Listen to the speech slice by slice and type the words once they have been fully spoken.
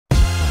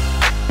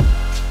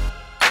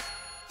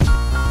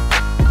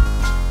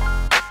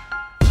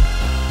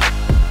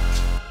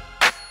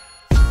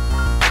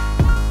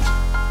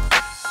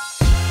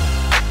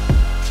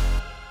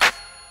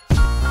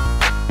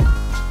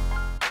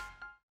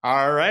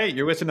right,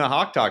 you're listening to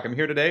Hawk Talk. I'm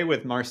here today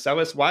with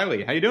Marcellus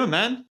Wiley. How you doing,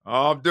 man?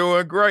 Oh, I'm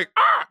doing great.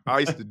 I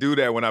used to do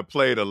that when I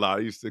played a lot.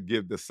 I used to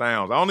give the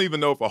sounds. I don't even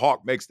know if a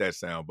hawk makes that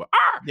sound, but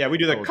Yeah, we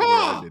do that the was the way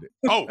I did it.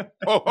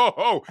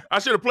 Oh! I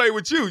should have played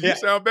with you. You Yeah.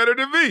 sound better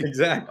than me.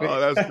 Exactly. Oh,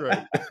 that's great.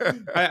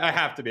 I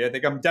have to be. I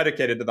think I'm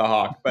dedicated to the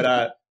Hawk.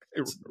 But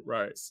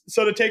right.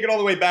 so to take it all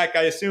the way back,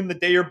 I assume the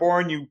day you're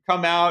born, you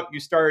come out, you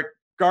start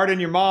guarding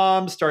your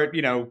mom, start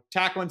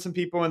tackling some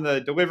people in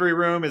the delivery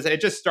room. It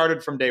just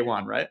started from day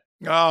one, right?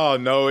 Oh,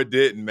 no, it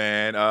didn't,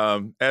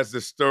 man. As the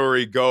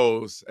story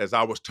goes, as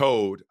I was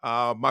told,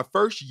 my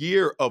first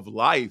year of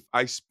life,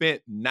 I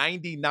spent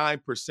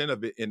 99%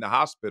 of it in the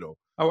hospital.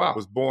 Oh, wow.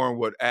 Was born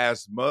with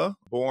asthma,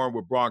 born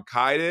with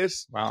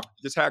bronchitis. Wow.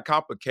 Just had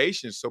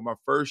complications. So my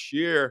first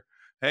year,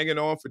 hanging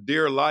on for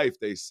dear life,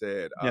 they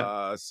said.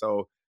 Yeah.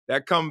 So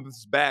that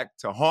comes back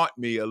to haunt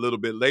me a little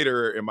bit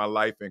later in my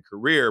life and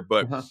career.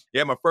 But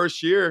yeah, my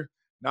first year,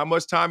 not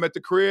much time at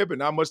the crib and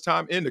not much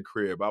time in the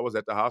crib. I was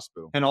at the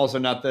hospital. And also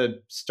not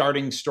the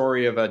starting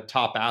story of a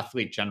top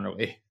athlete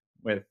generally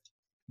with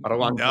a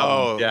lung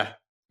problem. Yeah.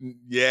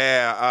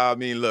 Yeah. I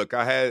mean, look,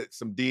 I had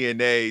some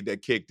DNA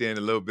that kicked in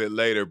a little bit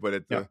later, but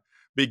at the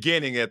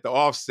beginning, at the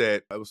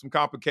offset, there was some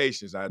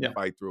complications. I had to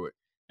fight through it.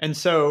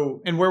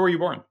 And where were you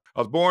born?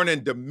 I was born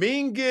in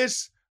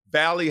Dominguez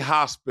Valley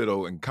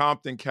Hospital in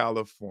Compton,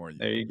 California.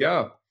 There you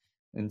go.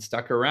 And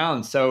stuck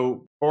around.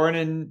 So born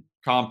in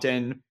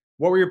Compton.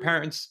 What were your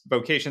parents'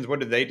 vocations?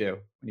 What did they do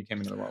when you came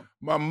into the world?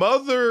 My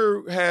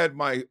mother had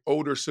my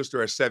older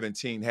sister at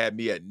 17, had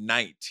me at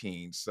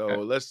 19. So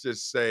let's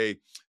just say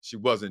she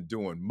wasn't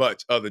doing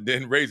much other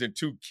than raising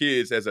two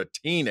kids as a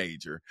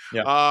teenager.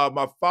 Yeah.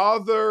 My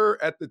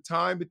father at the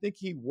time, I think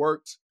he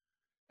worked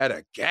at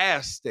a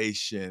gas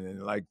station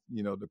and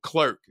the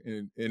clerk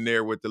in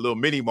there with the little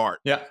mini mart.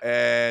 Yeah.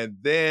 And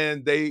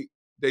then they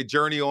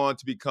journey on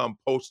to become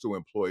postal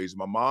employees.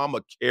 My mom,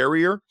 a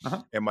carrier,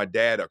 and my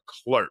dad, a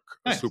clerk,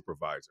 a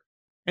supervisor.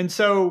 And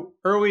so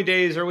early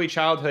days, early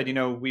childhood,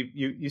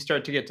 you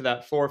start to get to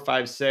that 4,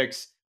 5,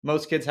 6.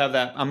 Most kids have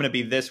that, I'm going to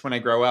be this when I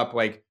grow up.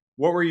 Like,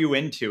 what were you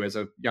into as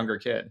a younger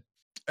kid?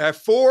 At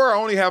 4, I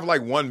only have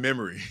one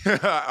memory.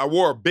 I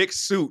wore a big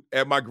suit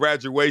at my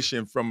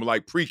graduation from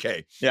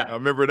pre-K. Yeah. I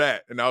remember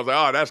that. And I was like,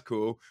 oh, that's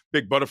cool.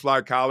 Big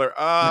butterfly collar.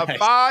 Nice.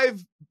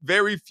 5,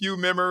 very few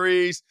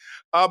memories.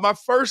 My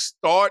first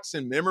thoughts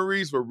and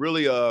memories were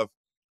really of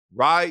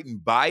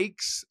riding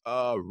bikes,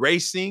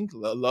 racing,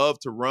 love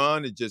to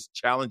run and just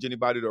challenge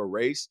anybody to a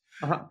race.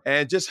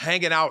 And just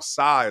hanging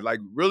outside,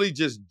 really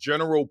just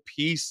general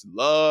peace,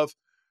 love.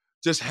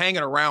 Just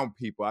hanging around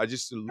people. I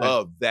just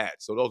love that.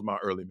 So those are my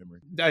early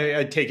memories.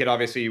 I take it,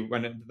 obviously,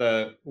 when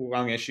the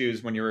lung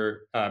issues when you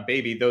were a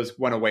baby, those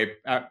went away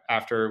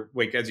after,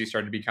 as you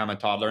started to become a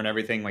toddler and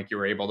everything, you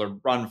were able to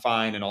run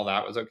fine and all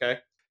that was okay?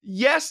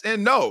 Yes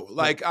and no.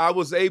 I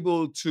was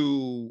able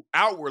to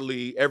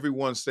outwardly,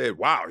 everyone said,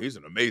 wow, he's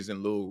an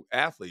amazing little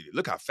athlete.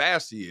 Look how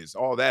fast he is,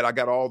 all that. I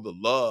got all the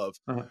love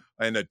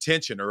and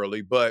attention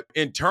early. But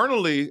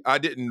internally, I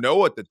didn't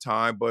know at the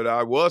time, but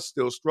I was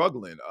still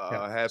struggling.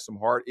 I had some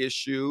heart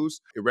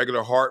issues,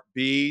 irregular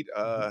heartbeat.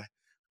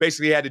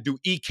 Basically had to do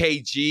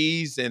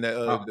EKGs and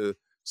the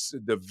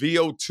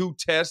VO2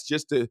 test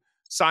just to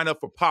sign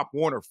up for Pop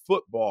Warner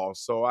football.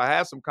 So I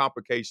had some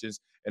complications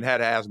and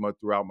had asthma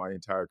throughout my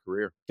entire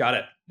career. Got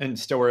it. And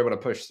still were able to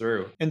push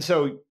through. And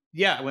so,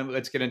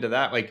 let's get into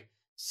that.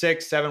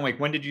 6, 7,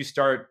 when did you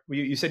start?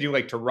 You said you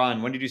like to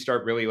run. When did you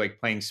start really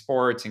playing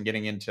sports and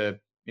getting into,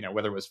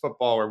 whether it was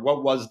football or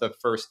what was the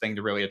first thing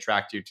to really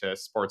attract you to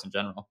sports in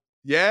general?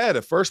 Yeah,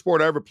 the first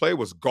sport I ever played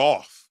was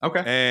golf.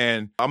 Okay.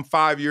 And I'm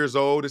 5 years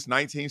old. It's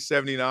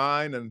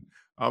 1979. And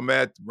I'm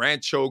at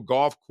Rancho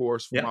Golf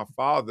Course for my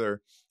father.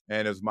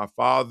 And it was my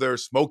father,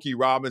 Smokey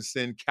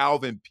Robinson,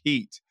 Calvin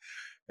Pete,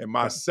 and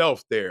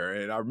myself there.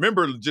 And I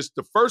remember just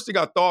the first thing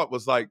I thought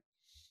was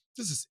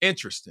this is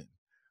interesting.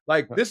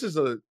 This is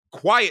a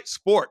quiet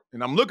sport.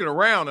 And I'm looking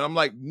around and I'm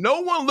like,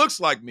 no one looks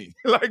like me.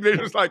 They're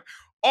just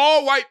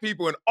all white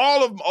people and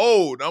all of them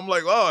old. I'm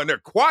like, oh, and they're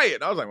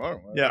quiet. I was like,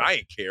 well, I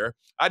ain't care.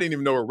 I didn't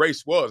even know what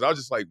race was. I was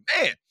just like,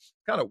 man,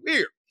 kind of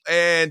weird.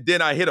 And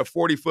then I hit a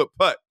 40-foot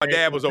putt. My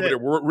dad was over there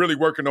really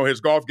working on his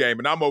golf game.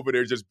 And I'm over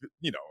there just,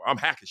 I'm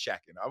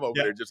hacky-shacking. I'm over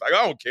there just I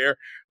don't care.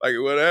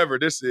 Whatever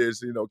this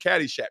is,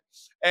 Caddyshack.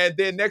 And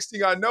then next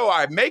thing I know,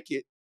 I make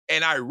it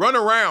and I run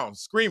around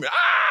screaming,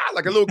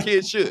 like a little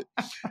kid should.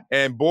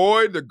 And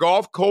boy, the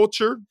golf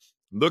culture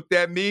looked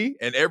at me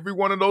and every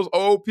one of those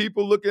old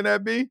people looking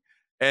at me.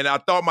 And I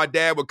thought my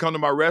dad would come to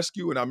my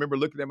rescue. And I remember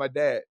looking at my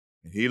dad.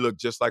 And he looked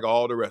just like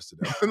all the rest of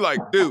them.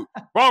 Dude,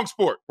 wrong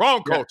sport,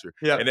 wrong culture.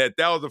 Yeah. And that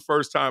was the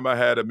first time I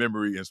had a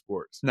memory in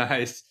sports.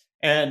 Nice.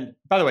 And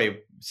by the way,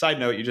 side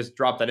note, you just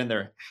dropped that in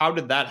there. How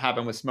did that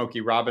happen with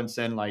Smokey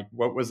Robinson?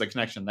 What was the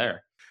connection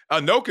there?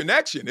 No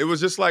connection. It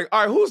was just all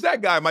right, who's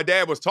that guy? My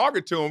dad was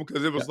talking to him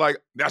because it was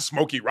that's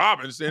Smokey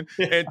Robinson.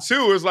 And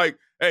 2, it's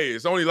hey,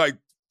 it's only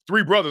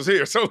 3 brothers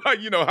here. So hi,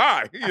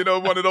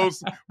 one of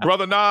those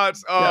brother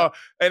nods.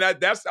 And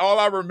that's all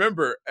I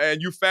remember.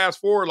 And you fast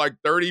forward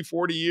 30,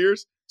 40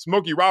 years,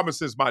 Smokey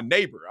Robinson's my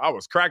neighbor. I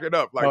was cracking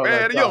up like, Oh,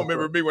 man, that's you don't awesome.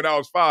 remember me when I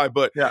was 5.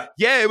 But Yeah.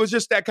 yeah, it was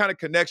just that kind of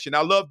connection.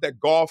 I love that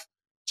golf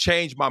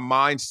changed my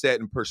mindset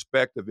and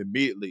perspective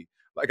immediately.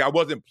 Like I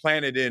wasn't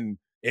planted in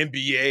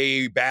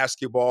NBA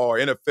basketball or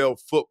NFL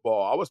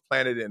football. I was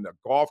planted in the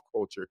golf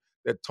culture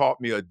that taught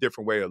me a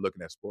different way of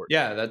looking at sports.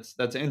 Yeah,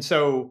 that's and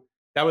so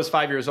that was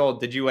 5 years old.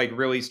 Did you like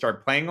really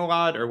start playing a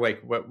lot, or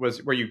like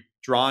were you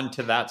drawn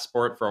to that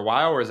sport for a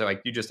while, or is it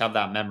like you just have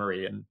that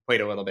memory and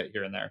played a little bit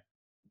here and there?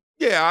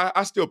 Yeah,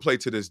 I still play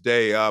to this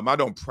day. I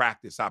don't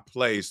practice, I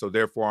play, so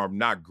therefore I'm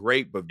not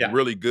great, but Yeah.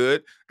 really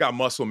good. Got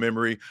muscle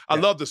memory. I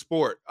love the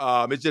sport.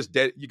 It's just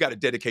you got to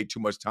dedicate too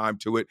much time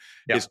to it.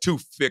 Yeah. It's too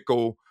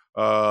fickle.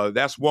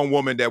 That's one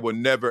woman that will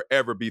never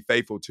ever be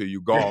faithful to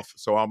you, golf.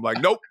 So I'm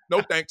like, nope,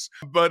 no thanks.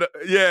 But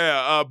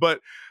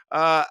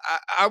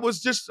I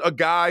was just a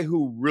guy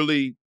who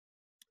really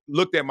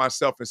looked at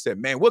myself and said,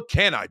 man, what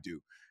can I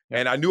do?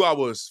 And I knew I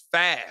was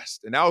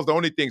fast, and that was the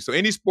only thing. So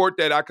any sport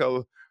that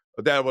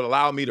would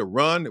allow me to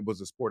run, it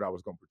was a sport I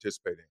was going to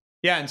participate in.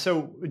 Yeah, and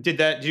so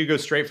did you go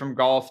straight from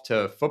golf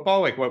to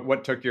football? Like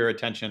what took your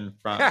attention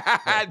from?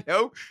 I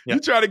know. Yeah.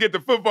 You trying to get the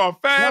football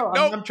fast? No,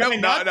 Nope. I'm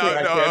trying No, not to,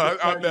 actually. I'm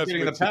I'm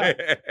getting messing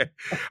the with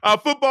you.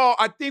 Football,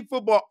 I think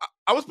football,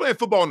 I was playing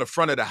football in the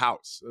front of the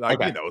house.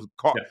 Like,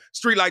 Okay.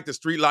 Street light to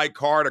street light,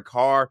 car to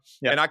car.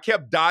 Yeah. And I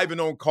kept diving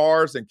on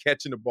cars and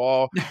catching the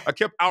ball. I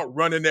kept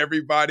outrunning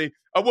everybody.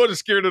 I wasn't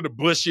scared of the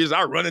bushes.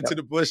 I run into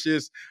the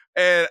bushes.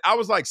 And I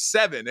was like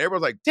 7.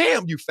 Everyone's like,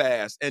 damn, you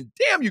fast and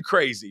damn, you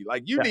crazy.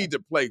 Like, you need to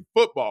play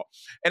football.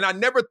 And I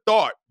never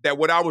thought that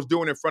what I was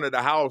doing in front of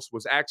the house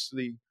was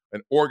actually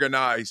an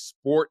organized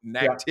sport and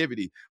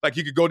activity. Like,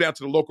 you could go down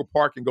to the local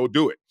park and go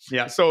do it.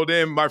 Yeah. So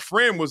then my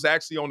friend was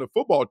actually on the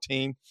football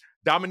team,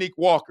 Dominique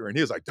Walker. And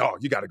he was like,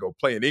 dog, you got to go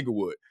play in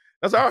Inglewood.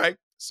 I was all right.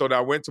 So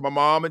I went to my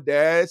mom and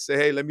dad, said,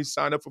 hey, let me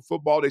sign up for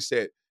football. They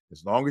said,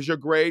 as long as your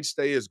grades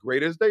stay as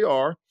great as they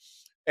are,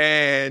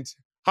 and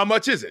how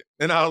much is it?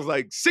 And I was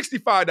like,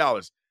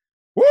 $65.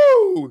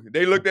 Woo!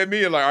 They looked at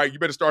me and like, all right, you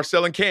better start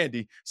selling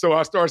candy. So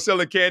I started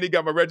selling candy,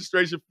 got my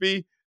registration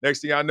fee.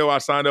 Next thing I know, I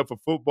signed up for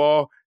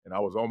football and I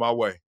was on my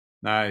way.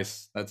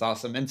 Nice. That's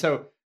awesome. And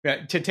so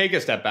to take a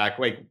step back,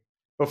 like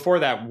before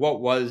that,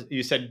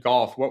 you said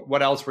golf.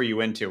 What else were you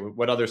into?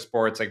 What other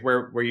sports? Like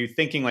where were you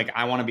thinking like,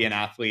 I want to be an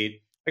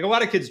athlete? Like a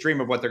lot of kids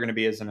dream of what they're going to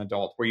be as an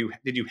adult.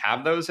 Did you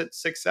have those at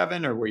 6,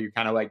 7, or were you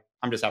kind of like,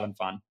 I'm just having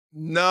fun?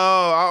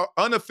 No,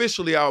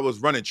 unofficially, I was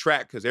running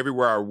track because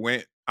everywhere I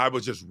went, I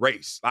was just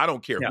race. I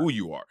don't care who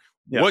you are,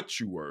 what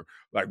you were,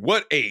 like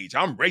what age,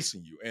 I'm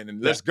racing you,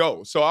 and let's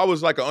go. So I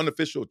was like an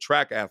unofficial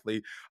track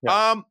athlete.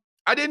 I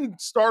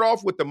didn't start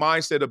off with the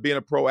mindset of being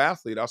a pro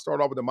athlete. I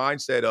started off with the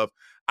mindset of,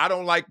 I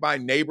don't like my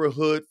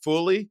neighborhood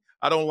fully.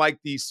 I don't like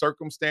these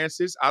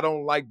circumstances. I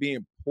don't like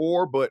being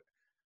poor, but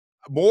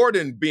more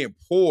than being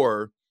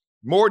poor,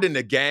 more than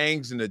the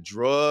gangs and the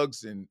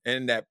drugs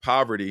and that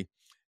poverty,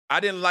 I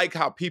didn't like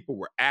how people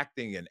were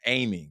acting and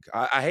aiming.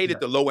 I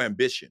hated the low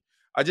ambition.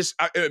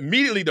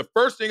 Immediately, the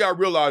first thing I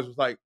realized was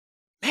like,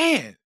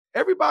 man,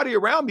 everybody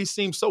around me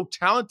seems so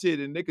talented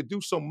and they could do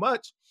so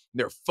much.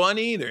 They're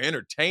funny, they're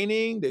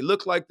entertaining, they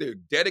look like they're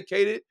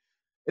dedicated.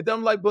 And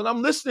I'm like, but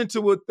I'm listening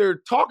to what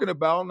they're talking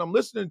about and I'm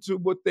listening to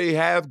what they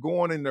have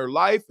going in their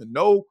life, and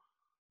no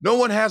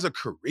one has a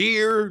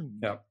career.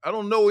 Yeah. I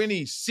don't know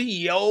any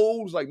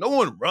CEOs. Like, no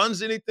one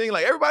runs anything.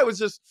 Like, everybody was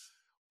just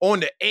on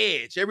the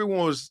edge.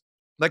 Everyone was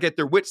like at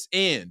their wits'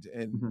 end.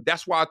 And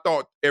that's why I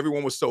thought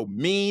everyone was so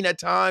mean at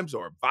times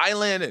or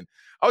violent. And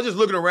I was just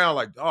looking around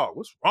like, oh,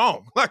 what's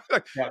wrong?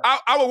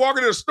 I would walk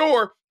into the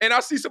store and I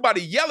see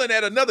somebody yelling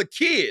at another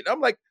kid.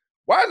 I'm like,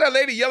 why is that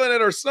lady yelling at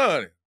her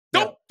son?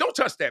 Don't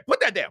touch that. Put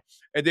that down.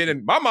 And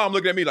then my mom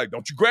looking at me like,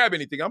 don't you grab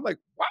anything. I'm like,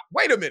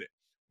 wait a minute.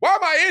 Why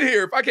am I in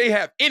here if I can't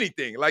have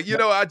anything? Like,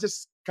 I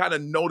just kind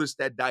of noticed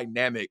that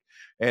dynamic,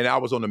 and I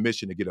was on a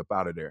mission to get up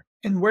out of there.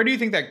 And where do you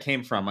think that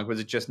came from? Like, was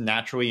it just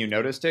naturally you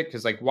noticed it?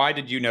 Because like, why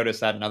did you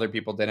notice that and other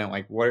people didn't?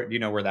 Like, do you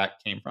know where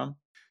that came from?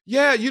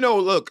 Yeah,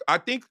 look, I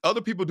think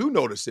other people do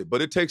notice it,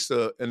 but it takes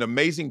an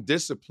amazing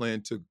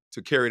discipline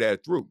to carry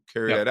that through,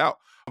 that out.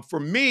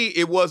 For me,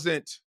 it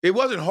wasn't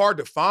hard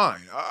to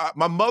find.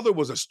 My mother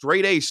was a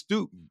straight A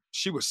student.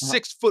 She was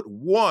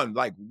 6'1",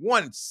 like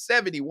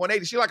 170,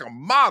 180. She's like a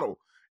model.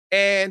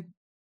 And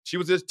she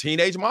was this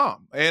teenage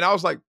mom. And I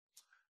was like,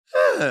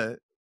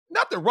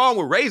 nothing wrong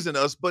with raising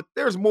us, but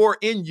there's more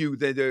in you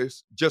than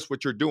there's just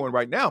what you're doing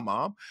right now,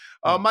 Mom.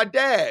 My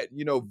dad,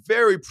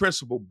 very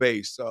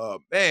principle-based.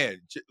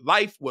 Man,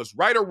 life was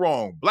right or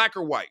wrong, black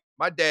or white.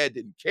 My dad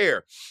didn't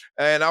care.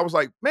 And I was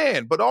like,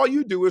 man, but all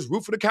you do is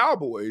root for the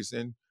Cowboys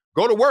and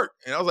go to work.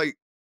 And I was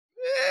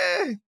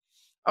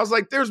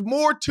like, there's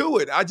more to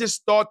it. I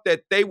just thought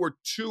that they were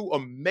two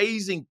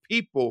amazing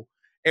people.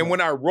 And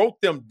when I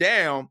wrote them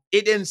down,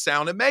 it didn't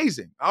sound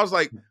amazing. I was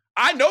like,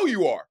 I know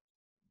you are.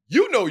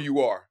 You know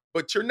you are,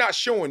 but you're not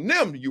showing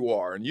them you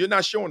are, and you're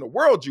not showing the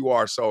world you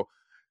are. So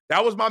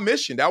that was my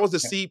mission. That was the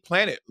seed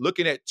planted,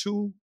 looking at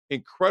two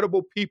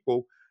incredible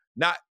people,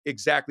 not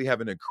exactly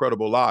having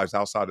incredible lives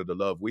outside of the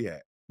love we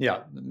had.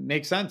 Yeah,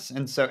 makes sense.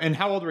 And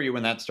how old were you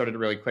when that started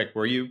really quick?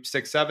 Were you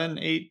 6, 7,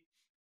 8?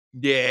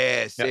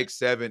 Yeah, Yeah. 6,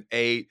 7,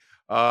 8.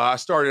 I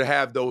started to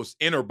have those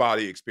inner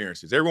body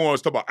experiences. Everyone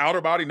was talking about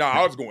outer body. No,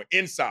 Yeah. I was going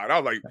inside. I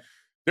was like,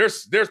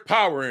 there's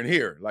power in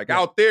here. Like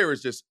Yeah. out there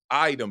is just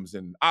items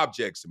and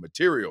objects and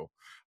material.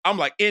 I'm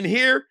like, in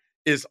here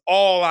is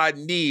all I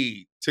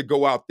need to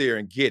go out there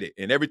and get it.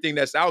 And everything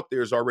that's out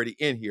there is already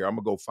in here. I'm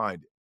gonna go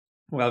find it.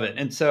 Love it.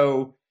 And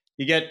so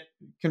you get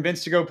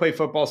convinced to go play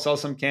football, sell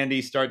some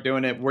candy, start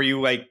doing it. Were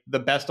you like the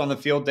best on the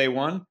field day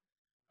one?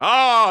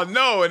 Oh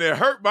no, and it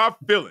hurt my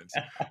feelings.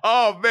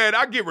 Oh man,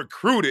 I get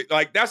recruited.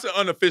 Like that's an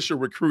unofficial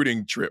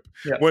recruiting trip.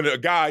 Yeah. When a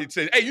guy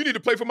says, "Hey, you need to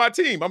play for my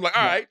team," I'm like,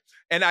 "All right."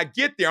 And I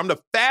get there. I'm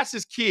the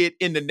fastest kid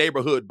in the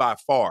neighborhood by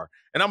far.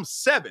 And I'm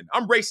 7.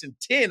 I'm racing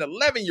 10,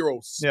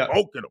 11-year-olds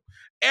smoking them.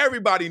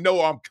 Everybody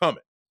know I'm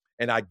coming.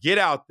 And I get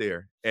out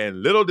there,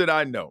 and little did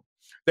I know.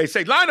 They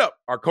say, line up,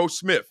 our coach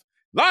Smith,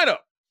 line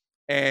up.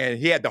 And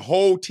he had the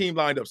whole team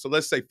lined up. So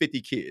let's say 50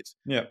 kids.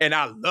 Yeah. And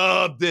I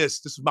love this.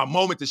 This is my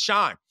moment to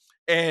shine.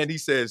 And he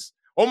says,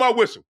 on my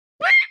whistle,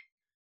 beep.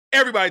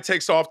 Everybody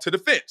takes off to the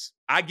fence.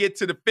 I get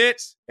to the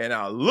fence, and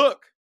I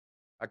look.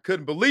 I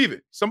couldn't believe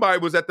it. Somebody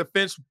was at the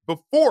fence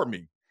before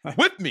me,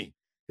 with me.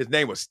 His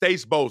name was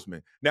Stace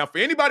Bozeman. Now, for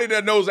anybody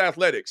that knows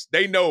athletics,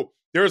 they know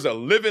there's a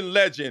living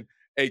legend,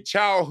 a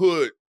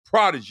childhood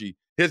prodigy.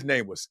 His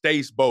name was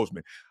Stace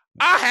Bozeman.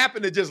 I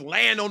happened to just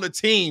land on the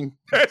team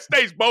that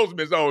Stace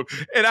Bozeman's on,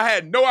 and I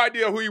had no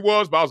idea who he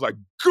was, but I was like,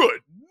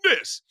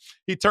 goodness.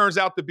 He turns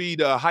out to be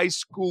the high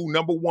school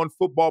 #1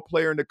 football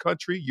player in the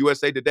country,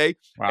 USA Today,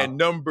 and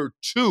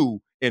 #2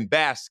 in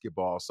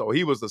basketball. So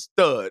he was a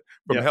stud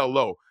from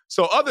hello.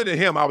 So other than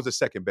him, I was the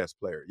second best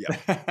player.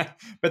 Yeah.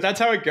 But that's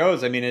how it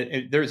goes. I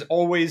mean, there's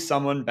always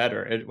someone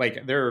better.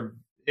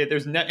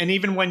 And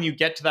even when you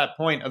get to that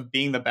point of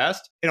being the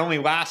best, it only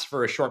lasts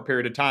for a short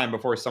period of time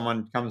before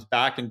someone comes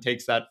back and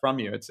takes that from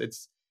you.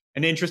 It's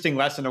an interesting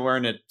lesson to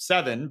learn at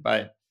 7,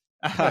 but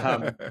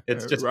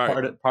it's just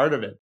part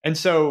of it. And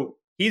so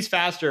he's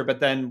faster,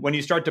 but then when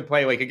you start to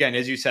play, like, again,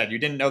 as you said, you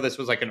didn't know this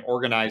was like an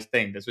organized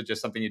thing. This was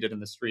just something you did in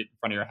the street in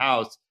front of your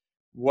house.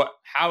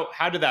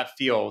 How did that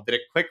feel? Did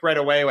it click right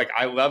away? Like,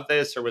 I love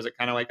this, or was it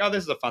kind of like, oh,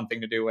 this is a fun thing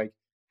to do? Like,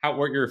 what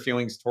were your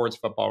feelings towards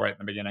football right in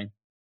the beginning?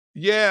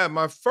 Yeah,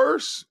 my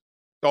first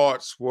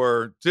thoughts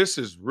were, this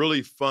is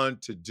really fun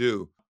to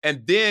do.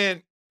 And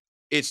then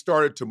it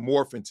started to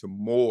morph into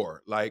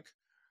more. Like,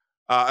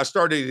 I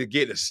started to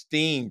get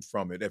esteem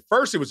from it. At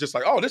first, it was just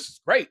like, oh, this is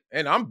great.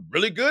 And I'm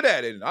really good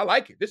at it. And I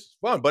like it. This is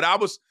fun. But I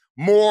was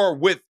more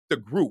with the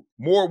group,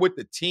 more with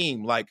the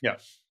team. Like,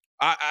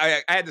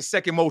 I had the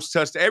second most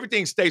touch.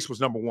 Everything Stace was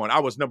 #1. I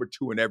was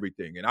 #2 in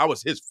everything. And I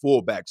was his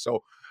fullback.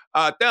 So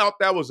I thought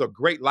that was a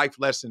great life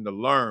lesson to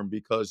learn,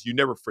 because you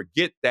never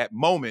forget that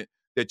moment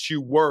that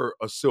you were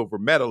a silver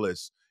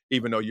medalist,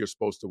 even though you're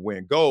supposed to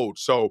win gold.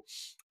 So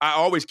I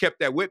always kept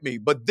that with me.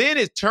 But then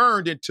it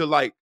turned into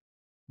like,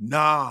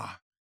 nah,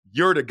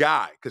 you're the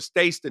guy. Because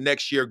Stace the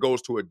next year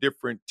goes to a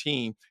different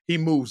team. He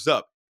moves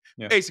up.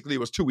 Yeah. Basically, it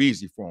was too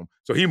easy for him.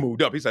 So he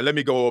moved up. He said, let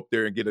me go up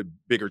there and get a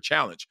bigger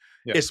challenge.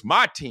 Yeah. It's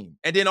my team.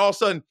 And then all of a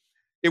sudden,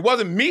 it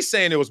wasn't me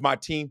saying it was my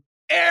team.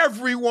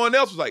 Everyone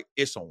else was like,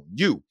 it's on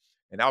you.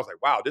 And I was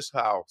like, wow, this is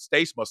how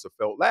Stace must have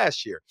felt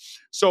last year.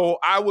 So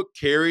I would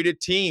carry the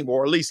team,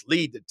 or at least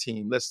lead the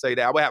team. Let's say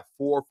that. I would have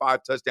 4 or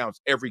 5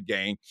 touchdowns every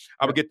game.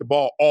 I would get the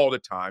ball all the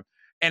time.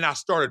 And I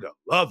started to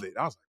love it.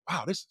 I was like,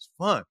 wow, this is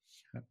fun.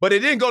 But it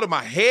didn't go to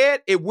my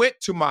head. It went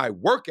to my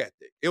work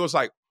ethic. It was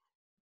like,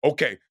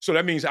 okay, so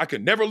that means I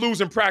can never lose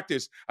in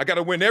practice. I got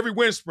to win every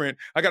wind sprint.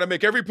 I got to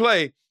make every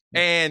play.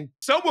 And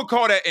some would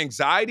call that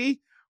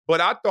anxiety,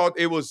 but I thought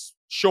it was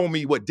showing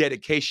me what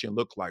dedication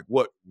looked like,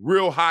 what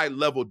real high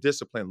level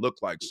discipline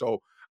looked like.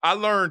 So I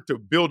learned to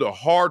build a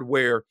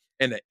hardware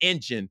and an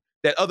engine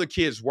that other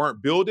kids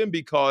weren't building,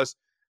 because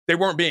they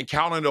weren't being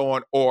counted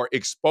on or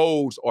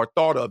exposed or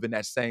thought of in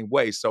that same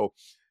way. So,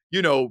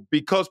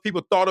 because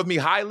people thought of me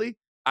highly,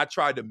 I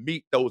tried to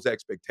meet those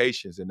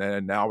expectations, and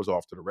then now I was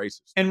off to the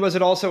races. And was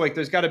it also like,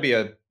 there's got to be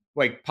a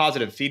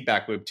positive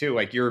feedback loop too?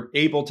 Like, you're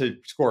able to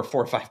score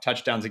 4 or 5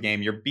 touchdowns a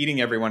game. You're beating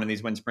everyone in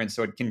these wind sprints.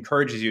 So it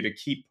encourages you to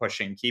keep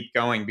pushing, keep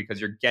going, because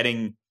you're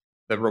getting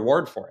the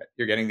reward for it.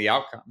 You're getting the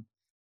outcome.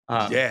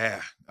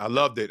 Yeah, I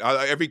loved it.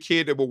 Every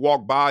kid that would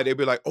walk by, they'd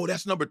be like, oh,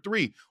 that's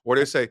 #3. Or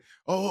they'd say,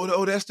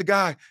 oh, that's the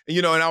guy. And,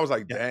 and I was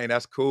like, dang,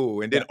 that's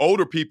cool. And then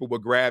older people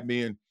would grab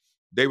me and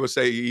they would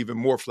say even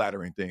more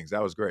flattering things.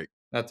 That was great.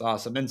 That's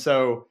awesome. And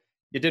so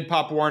you did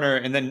Pop Warner,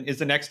 and then is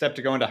the next step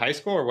to go into high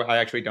school, or what? I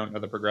actually don't know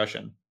the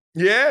progression.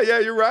 Yeah,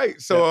 you're right.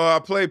 So I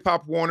played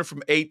Pop Warner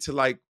from 8 to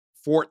like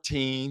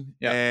 14,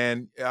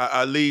 and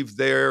I leave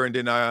there, and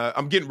then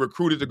I'm getting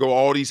recruited to go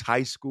all these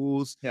high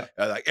schools.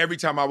 Like every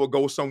time I would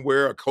go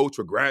somewhere, a coach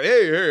would grab,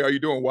 hey, how you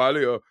doing,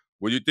 Wiley?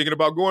 Were you thinking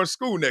about going to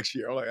school next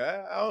year? I'm like,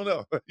 I don't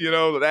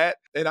know, that.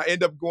 And I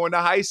end up going to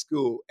high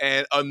school,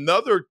 and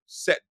another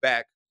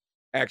setback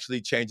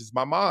actually changes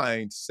my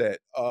mindset,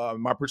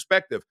 my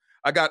perspective.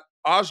 I got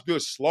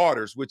Osgood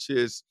Slaughters, which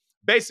is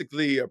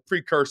basically a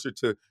precursor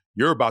to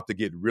you're about to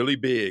get really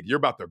big. You're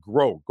about to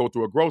go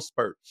through a growth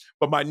spurt.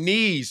 But my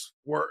knees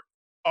were,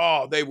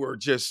 oh, they were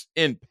just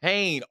in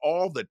pain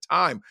all the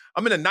time.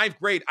 I'm in the 9th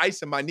grade,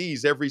 icing my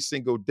knees every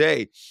single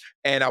day.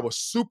 And I was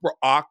super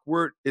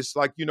awkward. It's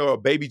like, a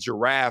baby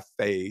giraffe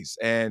phase.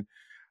 And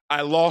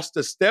I lost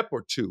a step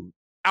or two.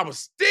 I was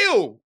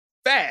still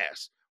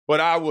fast, but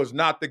I was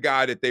not the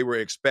guy that they were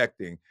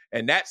expecting.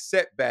 And that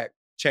setback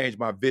changed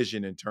my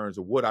vision in terms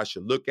of what I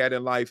should look at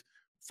in life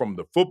from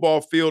the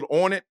football field,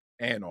 on it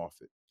and off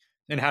it.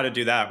 And how to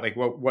do that? Like,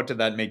 what did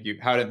that make you?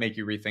 How did it make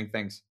you rethink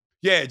things?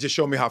 Yeah, it just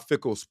showed me how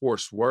fickle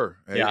sports were.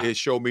 Yeah. It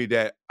showed me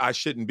that I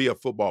shouldn't be a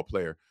football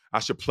player. I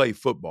should play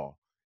football.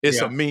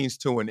 It's a means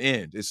to an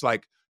end. It's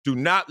like, do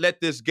not let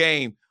this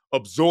game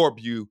absorb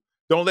you.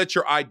 Don't let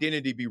your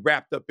identity be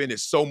wrapped up in it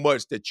so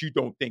much that you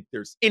don't think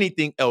there's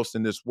anything else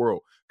in this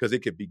world, because it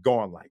could be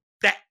gone like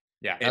that.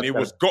 Yeah. And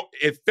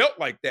it felt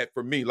like that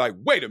for me. Like,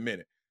 wait a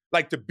minute.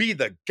 Like, to be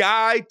the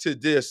guy to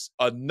this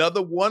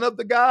another one of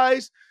the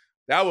guys,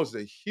 that was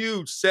a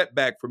huge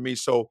setback for me.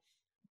 So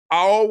I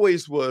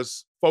always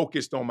was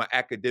focused on my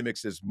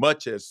academics as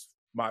much as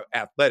my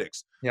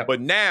athletics. Yep.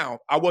 But now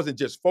I wasn't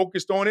just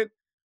focused on it.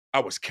 I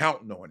was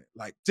counting on it.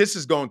 Like, this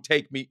is going to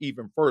take me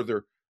even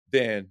further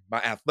than my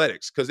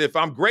athletics. Because if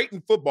I'm great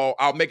in football,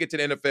 I'll make it to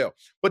the NFL.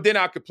 But then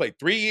I could play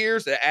 3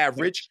 years, the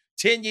average,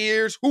 10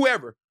 years,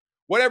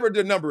 whatever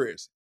the number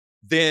is.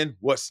 Then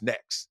what's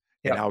next?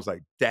 And I was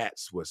like,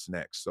 that's what's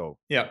next. So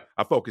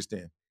I focused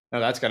in. No,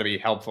 that's got to be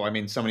helpful. I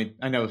mean,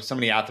 I know so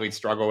many athletes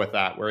struggle with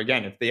that, where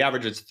again, if the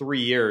average is 3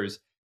 years,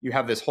 you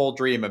have this whole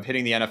dream of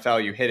hitting the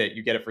NFL, you hit it,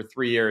 you get it for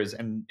 3 years,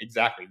 and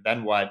exactly,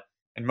 then what?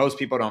 And most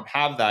people don't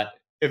have that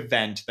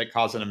event that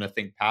causes them to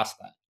think past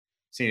that.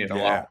 Seen it a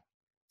lot.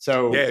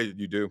 So yeah,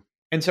 you do.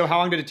 And so how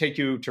long did it take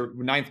you to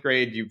 9th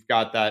grade? You've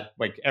got that,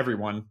 like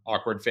everyone,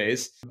 awkward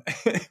phase.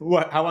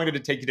 How long did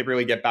it take you to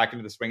really get back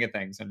into the swing of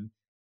things and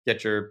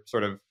get your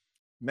sort of...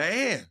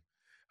 Man,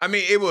 I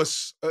mean, it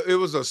was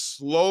a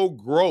slow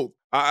growth.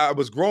 I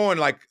was growing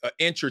like an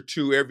inch or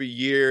two every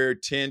year,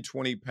 10,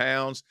 20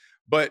 pounds.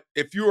 But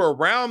if you were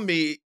around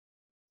me,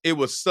 it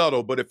was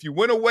subtle. But if you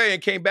went away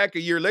and came back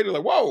a year later,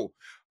 like, whoa.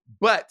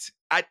 But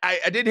I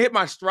didn't hit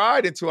my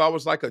stride until I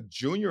was like a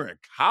junior in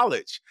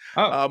college.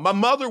 My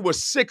mother was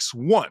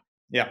 6'1".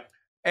 Yeah.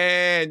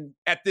 And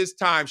at this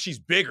time, she's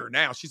bigger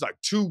now. She's like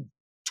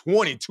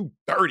 220,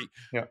 230.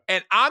 Yeah.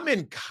 And I'm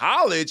in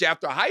college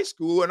after high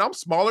school, and I'm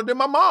smaller than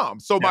my mom.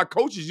 So my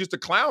coaches used to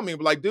clown me and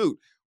be like, dude,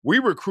 we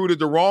recruited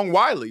the wrong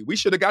Wiley. We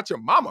should have got your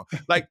mama.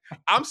 Like,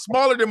 I'm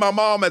smaller than my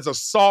mom as a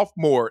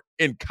sophomore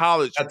in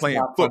college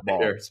playing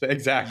football.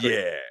 Exactly.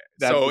 Yeah.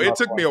 So it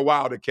took me a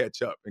while to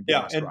catch up and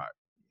get my stride.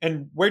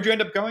 And where'd you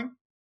end up going?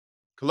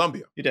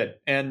 Columbia. You did.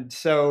 And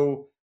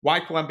so why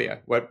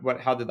Columbia?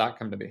 How did that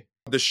come to be?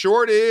 The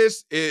short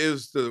is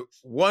the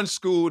one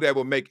school that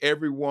will make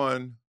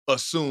everyone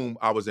assume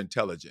I was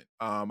intelligent.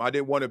 I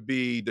didn't want to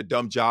be the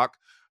dumb jock.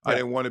 I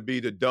didn't want to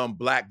be the dumb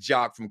black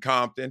jock from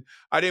Compton.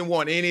 I didn't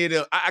want any of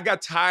them. I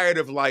got tired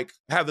of like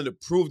having to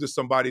prove to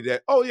somebody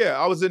that, oh yeah,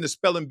 I was in the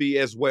spelling bee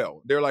as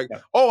well. They're like,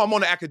 oh, I'm on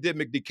the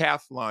academic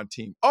decathlon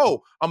team.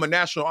 Oh, I'm a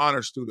national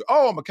honor student.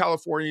 Oh, I'm a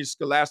California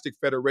Scholastic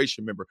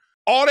Federation member.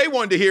 All they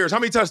wanted to hear is how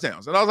many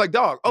touchdowns. And I was like,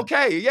 dog,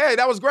 okay, yeah,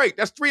 that was great.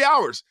 That's 3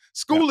 hours.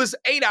 School is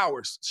 8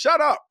 hours. Shut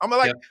up. I'm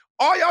like,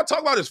 all y'all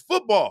talk about is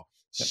football.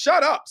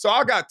 Shut up. So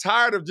I got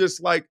tired of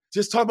just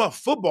talking about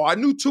football. I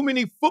knew too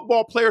many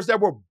football players that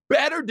were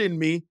better than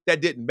me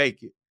that didn't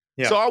make it.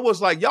 Yeah. So I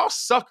was like, y'all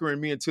suckering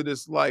me into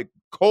this like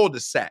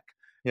cul-de-sac.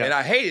 Yeah. And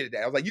I hated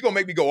that. I was like, you're going to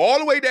make me go all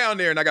the way down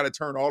there and I got to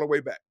turn all the way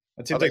back.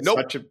 It seems like nope.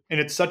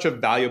 It's such a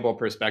valuable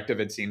perspective,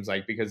 it seems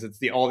like, because it's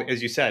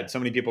as you said, so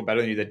many people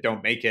better than you that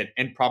don't make it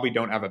and probably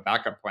don't have a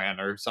backup plan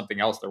or something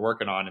else they're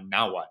working on. And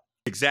now what?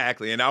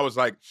 Exactly. And I was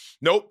like,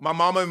 nope, my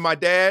mama and my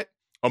dad,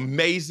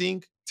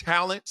 amazing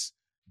talents.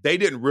 They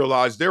didn't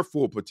realize their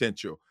full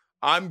potential.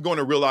 I'm going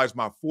to realize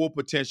my full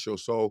potential.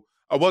 So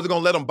I wasn't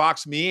going to let them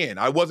box me in.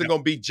 I wasn't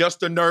going to be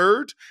just a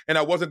nerd, and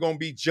I wasn't going to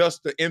be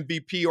just the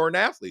MVP or an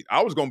athlete.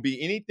 I was going to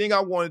be anything I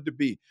wanted to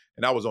be,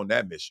 and I was on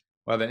that mission.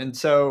 Love it. And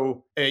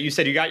so you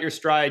said you got your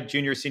stride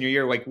junior, senior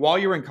year. Like while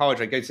you were in college,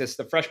 like it's just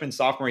the freshman,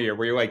 sophomore year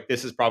where you're like,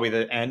 this is probably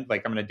the end.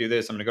 Like I'm going to do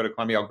this. I'm going to go to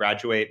Columbia. I'll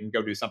graduate and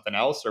go do something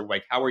else. Or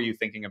like, how were you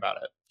thinking about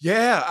it?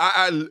 Yeah,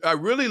 I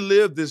really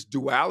lived this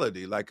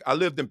duality. Like I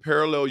lived in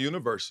parallel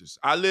universes.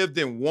 I lived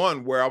in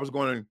one where I was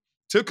going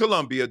to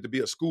Columbia to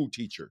be a school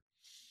teacher.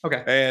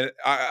 Okay. And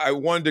I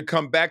wanted to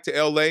come back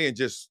to LA and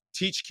just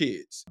teach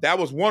kids. That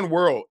was one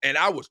world. And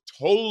I was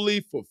totally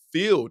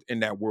fulfilled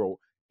in that world.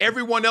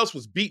 Everyone else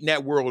was beating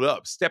that world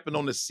up, stepping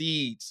on the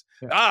seeds.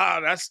 Yeah.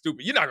 That's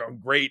stupid. You're not going to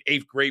grade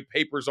 8th grade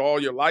papers all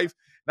your life.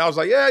 And I was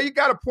like, yeah, you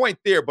got a point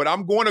there, but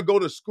I'm going to go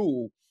to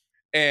school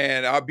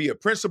and I'll be a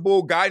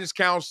principal, guidance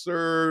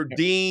counselor,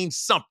 dean,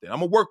 something.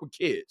 I'm going to work with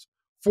kids,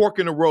 fork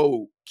in the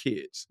road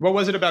kids. What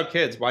was it about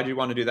kids? Why did you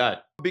want to do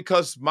that?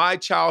 Because my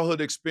childhood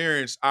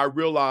experience, I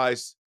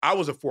realized I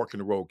was a fork in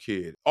the road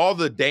kid. All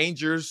the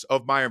dangers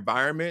of my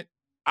environment,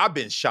 I've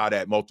been shot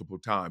at multiple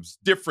times,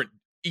 different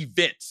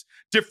events,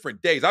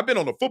 different days. I've been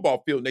on the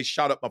football field and they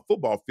shot up my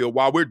football field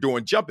while we're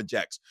doing jumping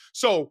jacks.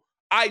 So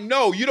I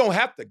know you don't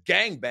have to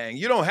gangbang.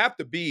 You don't have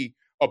to be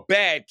a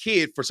bad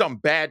kid for something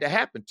bad to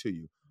happen to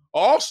you. I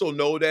also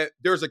know that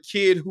there's a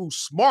kid who's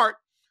smart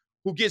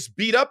who gets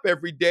beat up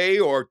every day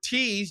or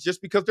teased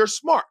just because they're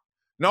smart.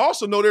 And I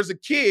also know there's a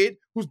kid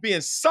who's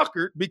being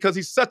suckered because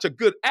he's such a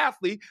good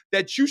athlete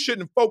that you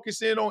shouldn't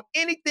focus in on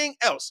anything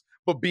else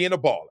but being a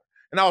baller.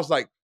 And I was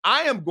like,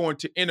 I am going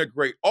to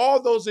integrate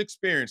all those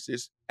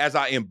experiences as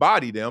I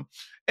embody them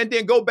and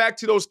then go back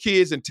to those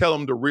kids and tell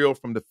them the real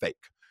from the fake.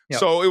 Yep.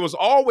 So it was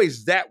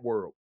always that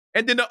world.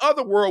 And then the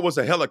other world was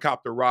a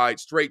helicopter ride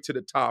straight to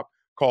the top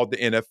called the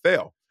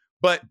NFL.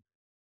 But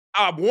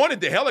I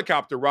wanted the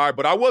helicopter ride,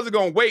 but I wasn't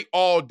going to wait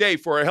all day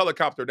for a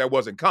helicopter that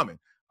wasn't coming.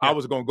 Yep. I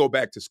was going to go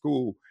back to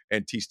school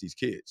and teach these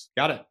kids.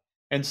 Got it.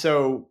 And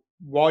so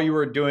while you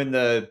were doing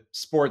the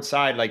sports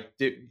side, like,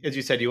 as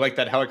you said, you liked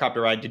that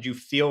helicopter ride. Did you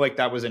feel like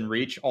that was in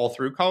reach all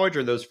through college,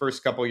 or those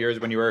first couple of years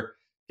when you were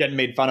getting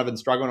made fun of and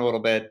struggling a little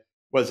bit,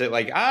 was it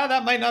like,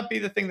 that might not be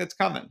the thing that's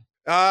coming?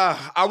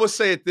 I would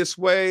say it this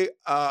way.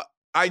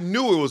 I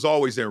knew it was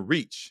always in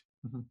reach.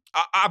 Mm-hmm.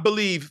 I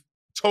believe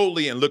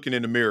totally in looking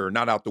in the mirror,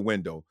 not out the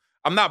window.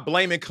 I'm not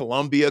blaming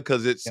Columbia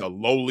because it's a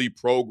lowly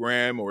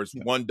program or it's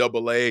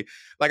 1AA.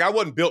 Like, I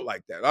wasn't built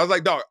like that. I was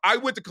like, dog, I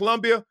went to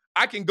Columbia.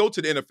 I can go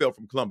to the NFL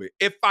from Columbia.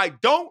 If I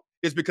don't,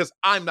 it's because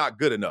I'm not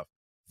good enough.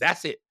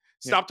 That's it.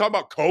 Stop talking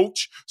about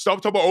coach.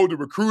 Stop talking about the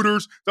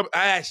recruiters.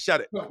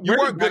 Shut it. You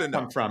weren't good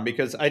enough. Come from?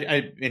 Because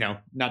I,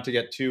 not to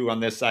get too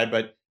on this side,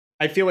 but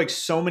I feel like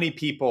so many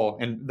people,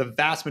 and the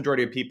vast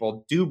majority of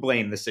people, do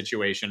blame the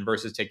situation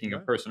versus taking a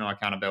personal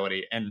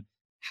accountability. And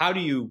how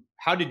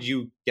did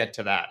you get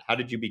to that? How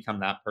did you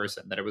become that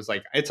person that it was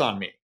like, it's on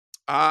me?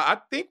 I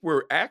think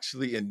we're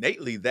actually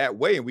innately that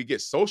way, and we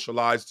get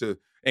socialized to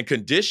and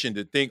conditioned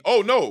to think,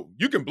 oh no,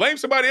 you can blame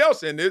somebody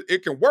else and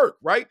it can work,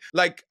 right?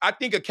 Like, I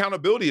think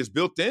accountability is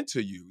built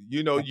into you.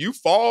 You know, you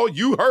fall,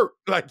 you hurt.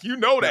 Like, you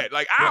know that.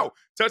 Like, ow,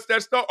 touch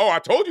that stuff. Oh, I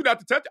told you not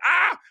to touch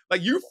it.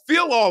 Like, you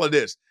feel all of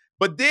this.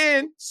 But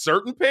then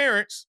certain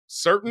parents,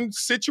 certain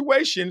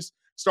situations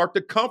start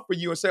to comfort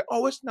you and say,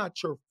 oh, it's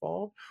not your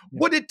fault. Yeah.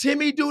 What did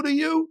Timmy do to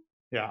you?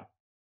 Yeah.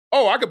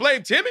 Oh, I could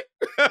blame Timmy?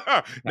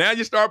 Now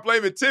you start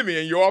blaming Timmy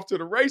and you're off to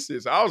the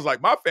races. I was like,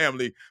 my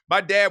family,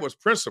 my dad was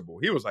principal.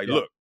 He was like,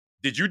 look,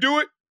 did you do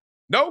it?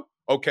 No?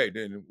 Okay,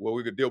 then, well,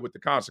 we could deal with the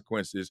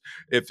consequences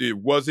if it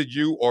wasn't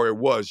you or it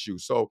was you.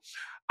 So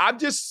I'm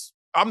just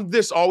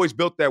always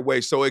built that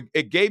way. So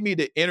it gave me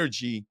the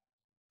energy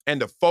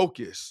and the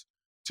focus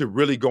to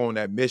really go on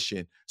that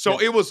mission. So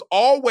it was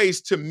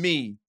always, to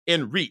me,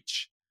 in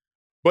reach.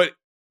 But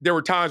there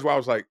were times where I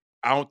was like,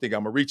 I don't think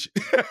I'm going to reach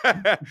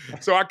it.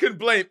 So I couldn't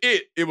blame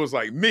it. It was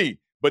like me.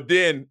 But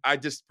then I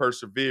just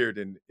persevered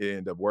and it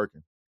ended up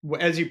working.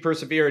 As you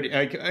persevered,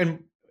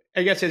 and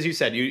I guess, as you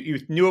said, you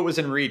knew it was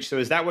in reach. So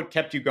is that what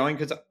kept you going?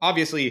 Because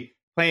obviously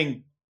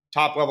playing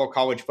top level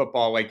college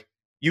football, like,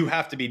 you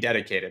have to be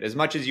dedicated. As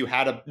much as you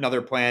had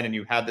another plan and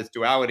you had this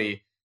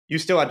duality, you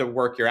still had to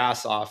work your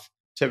ass off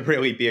to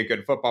really be a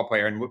good football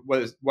player. And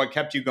was what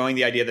kept you going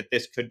the idea that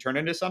this could turn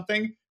into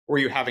something? Or were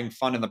you having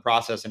fun in the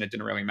process and it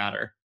didn't really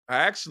matter?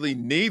 Actually,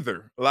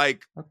 neither.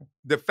 Like,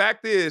 the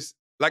fact is,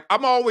 like,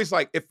 I'm always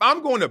like, if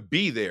I'm going to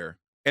be there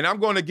and I'm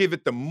going to give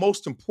it the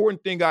most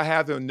important thing I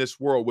have in this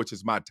world, which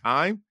is my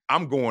time,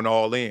 I'm going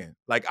all in.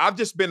 Like, I've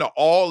just been an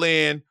all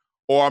in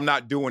or I'm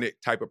not doing it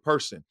type of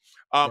person.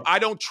 I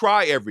don't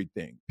try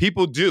everything.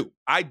 People do.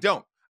 I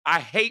don't. I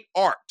hate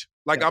art.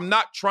 Like, I'm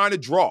not trying to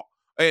draw.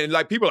 And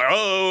like, people are like,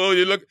 oh,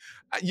 you look,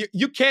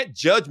 you can't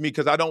judge me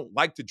because I don't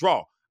like to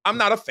draw. I'm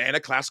not a fan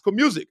of classical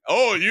music.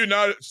 Oh, you're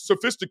not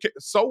sophisticated.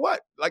 So what?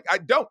 Like, I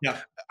don't. Yeah.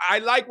 I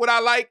like what I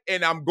like,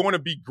 and I'm going to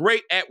be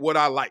great at what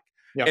I like.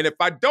 Yeah. And if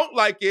I don't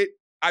like it,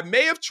 I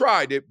may have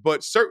tried it,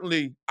 but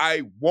certainly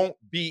I won't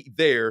be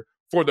there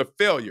for the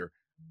failure.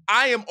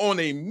 I am on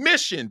a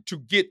mission to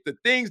get the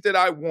things that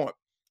I want.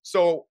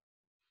 So,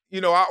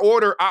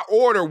 I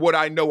order what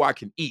I know I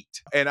can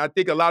eat. And I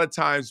think a lot of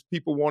times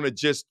people want to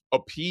just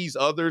appease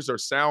others or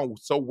sound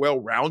so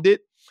well-rounded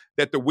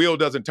that the wheel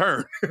doesn't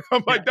turn.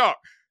 I'm like, dog,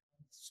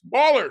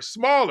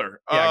 smaller.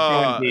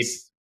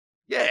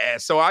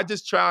 So I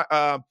just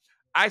try.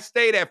 I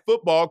stayed at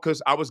football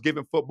because I was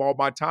giving football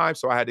my time,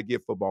 so I had to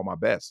give football my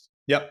best.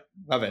 Yep,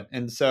 love it.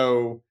 And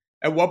so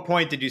at what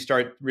point did you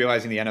start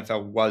realizing the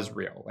NFL was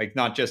real? Like,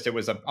 not just it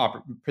was a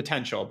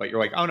potential, but you're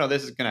like, oh no,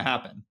 this is going to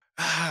happen.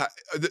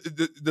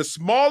 The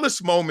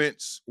smallest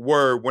moments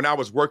were when I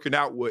was working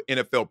out with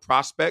NFL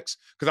prospects,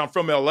 because I'm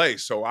from LA.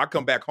 So I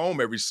come back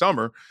home every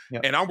summer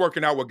and I'm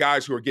working out with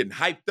guys who are getting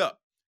hyped up.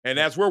 And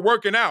as we're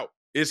working out,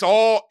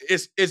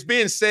 it's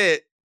being said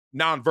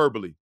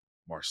non-verbally.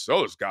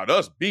 Marcellus got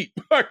us beat.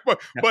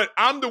 but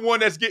I'm the one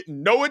that's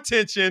getting no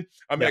attention.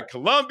 I'm at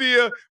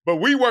Columbia, but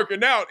we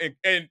working out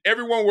and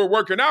everyone we're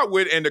working out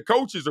with and the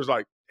coaches are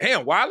like,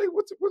 damn, Wiley,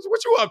 what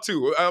you up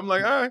to? I'm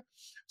like, all right.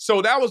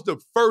 So that was the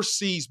first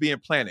seeds being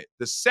planted.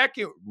 The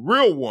second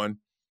real one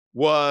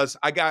was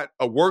I got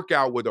a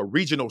workout with a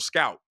regional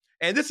scout.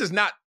 And this is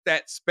not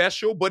that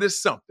special, but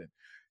it's something.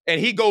 And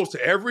he goes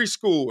to every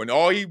school, and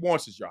all he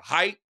wants is your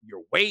height,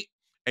 your weight,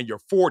 and your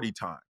 40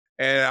 time.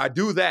 And I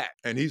do that.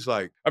 And he's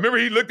like, I remember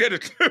he looked at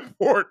his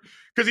clipboard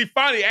because he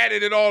finally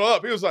added it all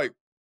up. He was like,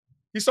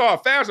 he saw how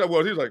fast I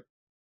was. He was like,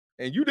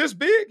 and you this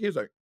big? He was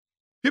like,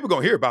 people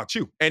gonna hear about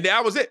you. And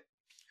that was it.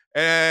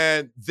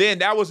 And then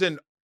that was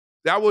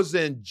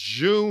in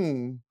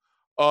June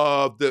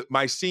of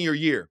my senior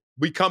year.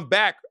 We come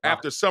back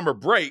after summer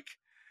break,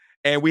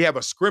 and we have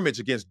a scrimmage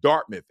against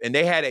Dartmouth. And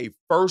they had a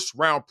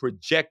first-round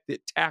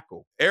projected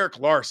tackle, Eric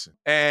Larson.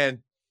 And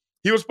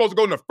he was supposed to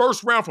go in the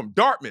first round from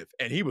Dartmouth,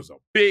 and he was a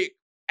big,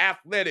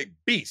 athletic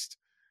beast.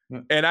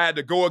 And I had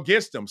to go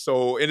against him.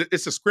 So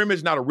it's a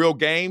scrimmage, not a real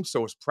game,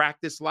 so it's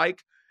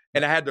practice-like.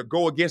 And I had to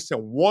go against him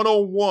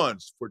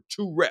one-on-ones for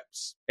 2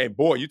 reps. And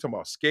boy, you talking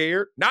about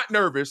scared, not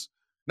nervous,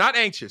 not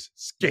anxious,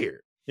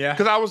 scared. Yeah.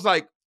 Because I was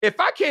like, if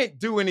I can't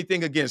do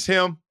anything against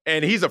him,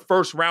 and he's a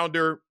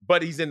first-rounder,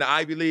 but he's in the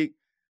Ivy League,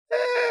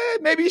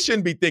 maybe he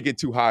shouldn't be thinking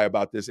too high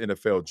about this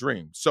NFL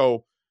dream.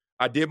 So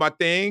I did my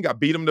thing. I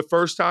beat him the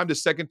first time. The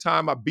second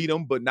time I beat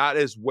him, but not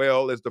as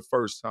well as the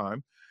first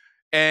time.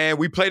 And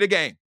we played a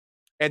game.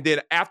 And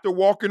then after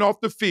walking off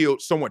the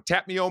field, someone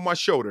tapped me on my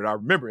shoulder. And I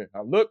remember it.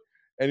 I looked,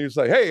 and he was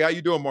like, hey, how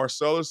you doing,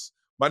 Marcellus?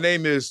 My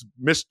name is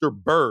Mr.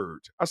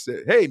 Bird. I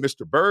said, hey,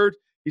 Mr. Bird.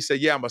 He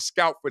said, yeah, I'm a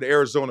scout for the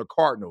Arizona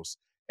Cardinals,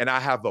 and I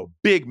have a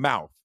big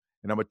mouth,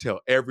 and I'm going to tell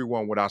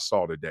everyone what I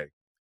saw today.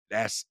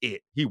 That's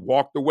it. He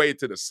walked away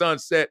to the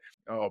sunset.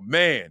 Oh,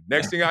 man.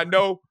 Next thing I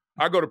know,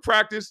 I go to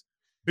practice.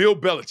 Bill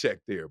Belichick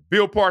there.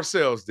 Bill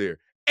Parcells there.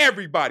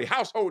 Everybody,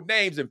 household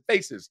names and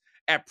faces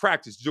at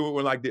practice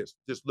doing like this,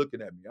 just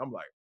looking at me. I'm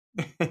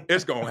like,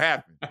 it's going to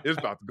happen. It's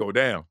about to go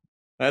down.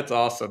 That's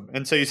awesome.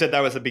 And so you said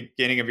that was the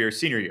beginning of your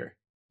senior year.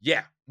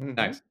 Yeah. Mm-hmm.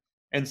 Nice.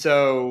 And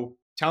so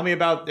tell me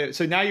about,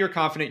 so now you're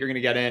confident you're going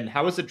to get in.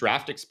 How was the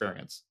draft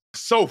experience?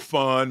 So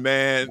fun,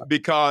 man,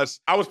 because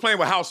I was playing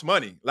with house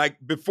money. Like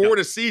before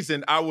the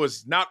season, I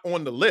was not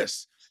on the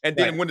list. And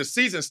then when the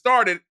season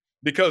started,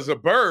 because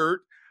of Bird,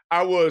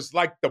 I was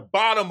like the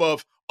bottom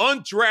of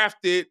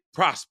undrafted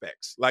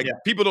prospects, like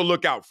people to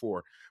look out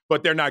for,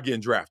 but they're not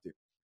getting drafted.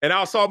 And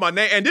I saw my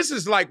name. And this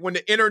is like when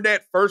the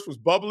internet first was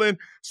bubbling.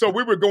 So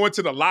we were going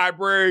to the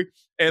library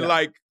and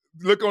like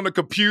look on the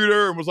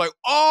computer and was like,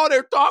 oh,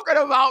 they're talking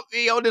about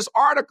me on this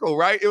article,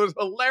 right? It was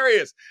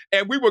hilarious.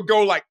 And we would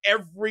go like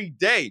every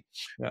day.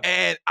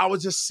 And I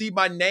would just see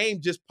my name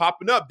just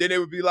popping up. Then it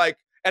would be like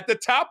at the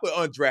top of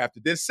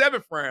undrafted, then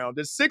 7th round,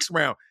 then 6th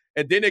round.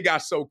 And then it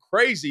got so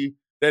crazy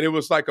that it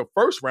was like a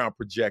first round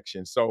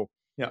projection. So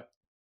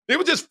it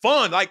was just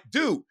fun. Like,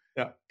 dude,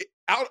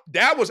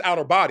 that was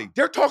outer body.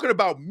 They're talking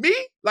about me.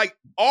 Like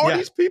all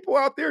these people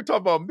out there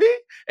talking about me.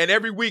 And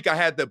every week I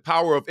had the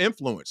power of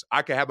influence.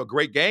 I could have a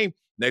great game.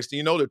 Next thing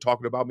you know, they're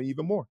talking about me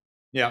even more.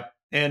 Yeah.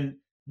 And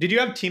did you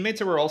have teammates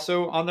that were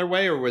also on their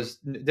way, or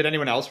did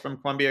anyone else from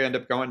Columbia end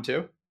up going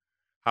too?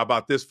 How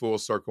about this full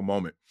circle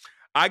moment?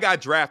 I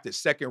got drafted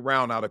 2nd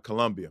round out of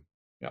Columbia.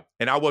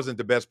 And I wasn't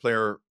the best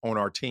player on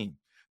our team.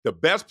 The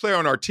best player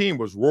on our team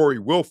was Rory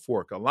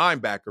Wilfork, a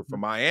linebacker from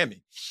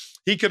Miami.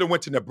 He could have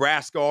went to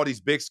Nebraska, all these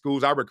big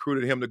schools. I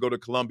recruited him to go to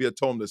Columbia,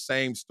 told him the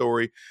same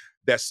story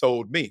that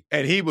sold me.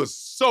 And he was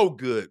so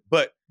good,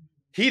 but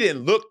he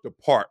didn't look the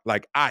part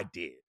like I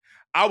did.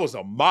 I was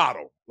a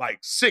model,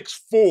 like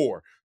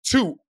 6'4",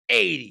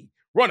 280,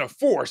 run a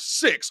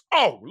 4.6.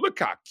 Oh, look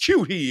how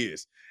cute he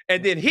is.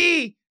 And then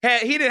he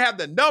didn't have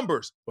the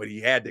numbers, but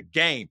he had the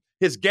game.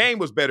 His game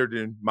was better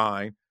than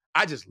mine.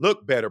 I just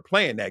looked better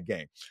playing that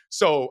game.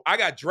 So I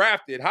got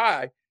drafted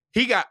high.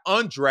 He got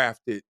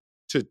undrafted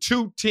to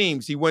 2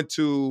 teams. He went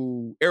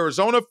to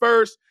Arizona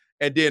first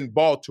and then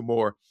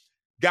Baltimore.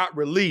 Got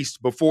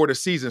released before the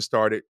season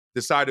started.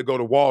 Decided to go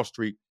to Wall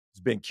Street.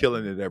 He's been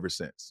killing it ever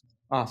since.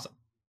 Awesome.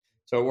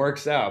 So it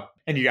works out.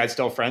 And you guys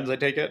still friends, I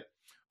take it?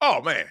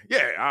 Oh, man.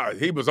 Yeah.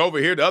 He was over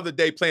here the other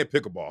day playing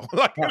pickleball.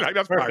 like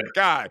that's perfect.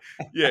 My guy.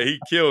 Yeah, he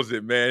kills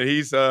it, man.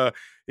 He's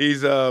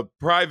a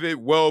private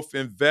wealth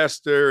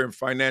investor and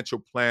financial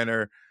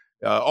planner.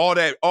 All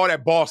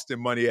that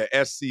Boston money at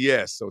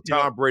SCS. So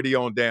Tom Brady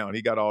on down.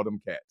 He got all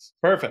them cats.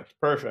 Perfect.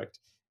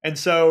 And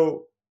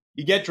so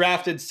you get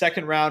drafted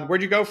 2nd round.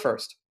 Where'd you go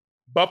first?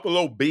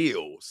 Buffalo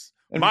Bills.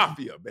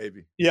 Mafia,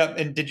 baby. Yeah.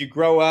 And did you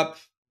grow up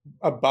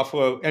a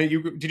Buffalo? And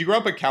did you grow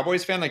up a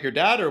Cowboys fan like your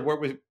dad, or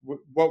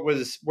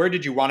where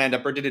did you want to end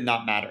up, or did it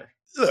not matter?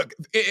 Look,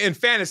 in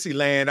fantasy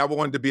land, I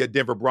wanted to be a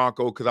Denver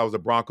Bronco because I was a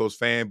Broncos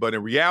fan. But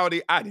in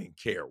reality, I didn't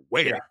care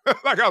where. I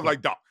was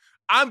like, dog,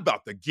 I'm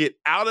about to get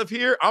out of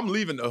here. I'm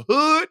leaving the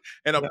hood,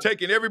 and I'm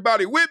taking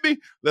everybody with me.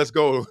 Let's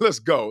go.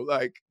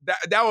 Like,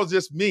 that was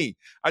just me.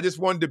 I just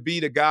wanted to be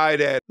the guy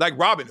that, like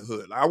Robin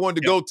Hood. I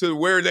wanted to go to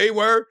where they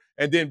were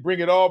and then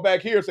bring it all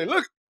back here and say,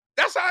 look,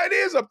 that's how it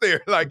is up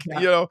there. Like,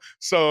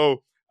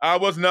 so I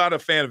was not a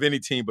fan of any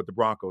team but the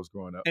Broncos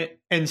growing up.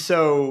 And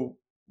so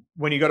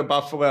when you go to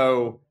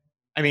Buffalo,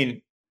 I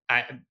mean,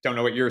 I don't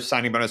know what your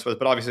signing bonus was,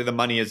 but obviously the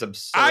money is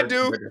absurd. I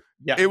do.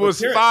 Yeah, it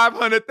was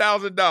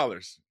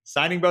 $500,000.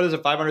 Signing bonus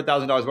of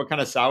 $500,000. What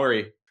kind of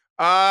salary?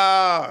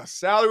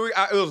 Salary,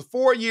 it was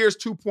 4 years,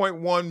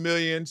 2.1 million.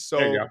 There you So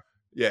go.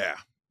 yeah,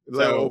 a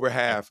little So over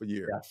half a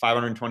year. yeah,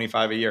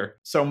 525 a year.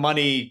 So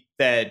money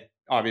that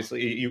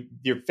obviously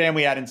your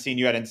family hadn't seen,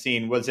 you hadn't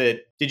seen.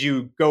 Did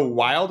you go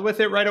wild with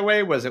it right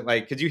away? Was it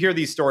like, because you hear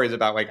these stories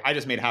about like, I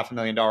just made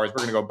 $500,000, we're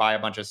going to go buy a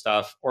bunch of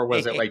stuff. Or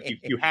was it like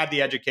you had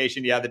the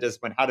education, you had the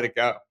discipline? How did it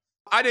go?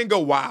 I didn't go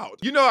wild.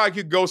 You know, I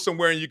could go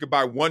somewhere and you could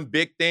buy one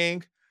big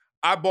thing.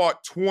 I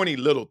bought 20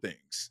 little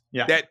things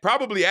that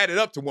probably added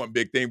up to one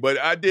big thing, but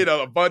I did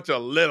a bunch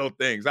of little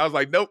things. I was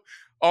like, nope.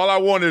 All I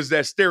want is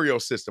that stereo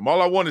system. All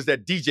I want is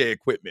that DJ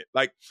equipment.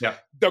 Like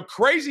the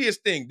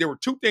craziest thing, there were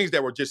two things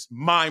that were just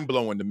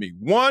mind-blowing to me.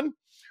 One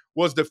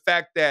was the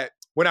fact that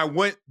when I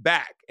went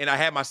back and I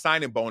had my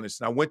signing bonus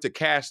and I went to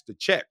cash the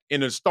check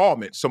in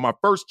installments. So my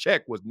first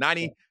check was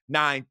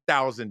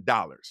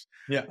 $99,000.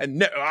 Yeah.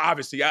 And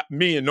obviously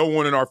me and no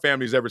one in our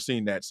family has ever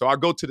seen that. So I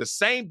go to the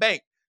same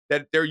bank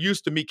that they're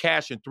used to me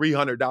cashing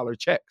 $300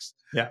 checks.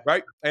 Yeah.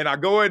 Right. And I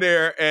go in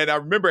there and I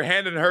remember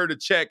handing her the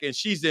check and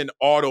she's in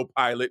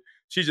autopilot.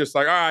 She's just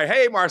like, all right,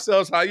 hey,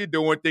 Marcellus, how you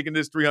doing? Thinking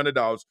this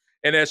 $300.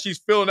 And as she's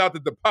filling out the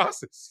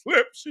deposit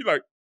slip, she's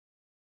like,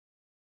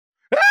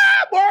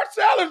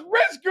 Marcellus,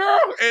 rich girl,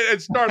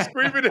 and started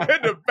screaming in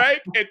the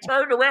bank and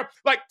turned around,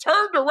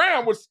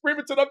 was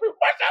screaming to the people,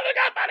 Marcellus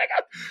got money.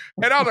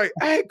 And I was like,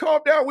 hey,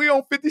 calm down. We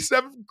on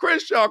 57 from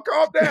Crenshaw,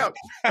 calm down.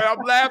 And I'm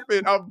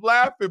laughing,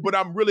 but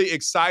I'm really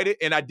excited.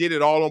 And I did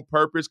it all on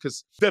purpose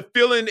because the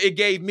feeling it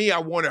gave me, I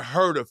wanted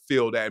her to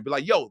feel that and be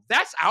like, yo,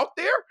 that's out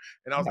there?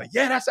 And I was like,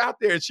 yeah, that's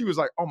out there. And she was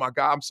like, oh my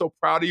God, I'm so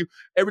proud of you.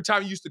 Every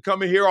time you used to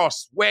come in here all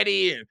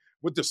sweaty and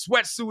with the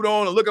sweatsuit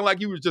on and looking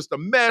like you was just a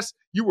mess,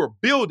 you were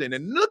building.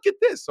 And look at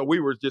this. So we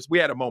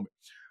had a moment.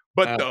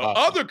 But the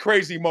other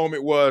crazy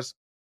moment was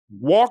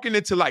walking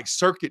into like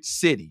Circuit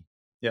City.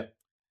 Yeah.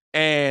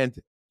 And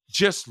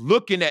just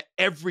looking at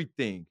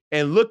everything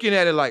and looking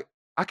at it like,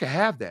 I could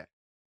have that.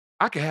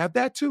 I could have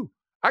that too.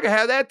 I could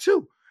have that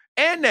too.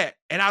 And that.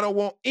 And I don't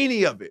want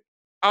any of it.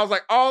 I was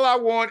like, all I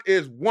want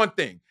is one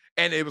thing.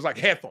 And it was like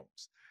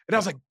headphones. And I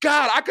was like,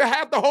 God, I could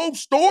have the whole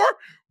store,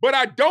 but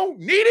I don't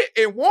need it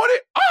and want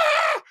it.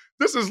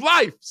 This is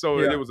life. So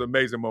it was an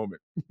amazing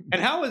moment.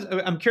 And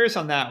I'm curious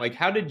on that. Like,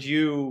 how did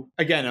you,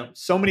 again,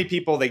 so many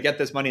people, they get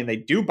this money and they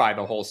do buy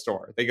the whole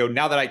store. They go,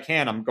 now that I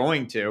can, I'm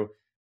going to.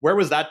 Where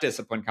was that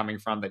discipline coming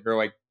from that you're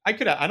like, I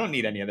don't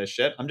need any of this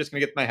shit. I'm just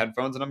going to get my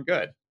headphones and I'm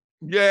good.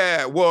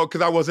 Yeah, well,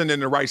 because I wasn't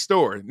in the right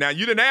store. Now,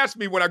 you didn't ask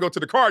me when I go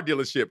to the car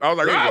dealership. I was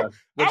like, I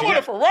want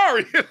a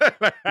Ferrari.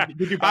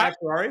 Did you buy a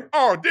Ferrari?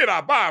 Oh, did I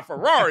buy a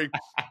Ferrari?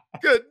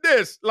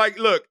 Goodness. Like,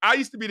 look, I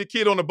used to be the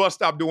kid on the bus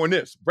stop doing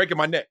this, breaking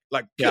my neck.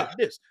 Like,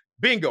 this,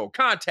 bingo,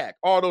 contact,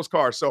 all those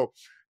cars. So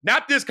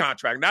not this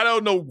contract.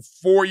 Not no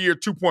 4-year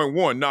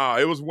 2.1. Nah,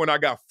 it was when I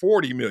got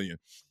 40 million.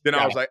 Then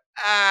I was like,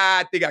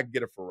 I think I can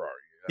get a Ferrari.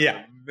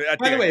 Yeah.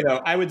 By the way, though,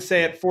 I would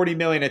say at 40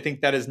 million, I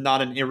think that is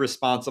not an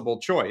irresponsible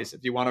choice.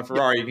 If you want a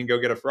Ferrari, you can go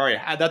get a Ferrari.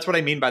 That's what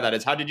I mean by that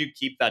is how did you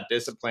keep that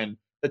discipline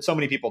that so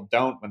many people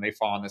don't when they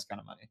fall on this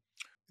kind of money?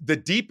 The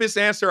deepest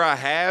answer I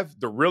have,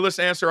 the realest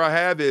answer I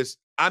have is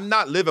I'm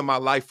not living my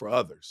life for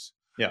others.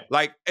 Yeah.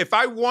 Like if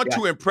I want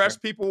to impress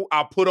people,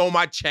 I'll put on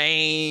my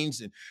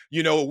chains and,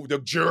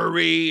 the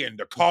jewelry and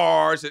the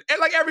cars and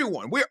like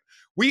everyone.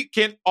 We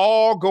can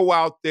all go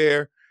out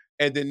there.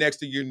 And then next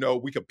thing you know,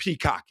 we could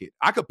peacock it.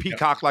 I could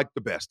peacock like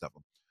the best of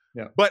them.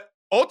 Yeah. But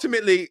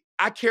ultimately,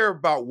 I care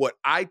about what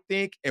I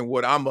think and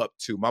what I'm up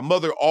to. My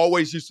mother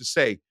always used to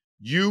say,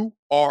 you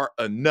are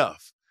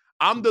enough.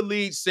 I'm the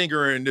lead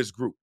singer in this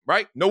group,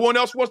 right? No one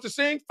else wants to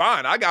sing?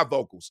 Fine, I got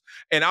vocals.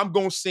 And I'm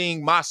going to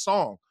sing my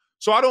song.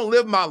 So I don't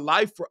live my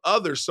life for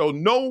others. So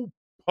no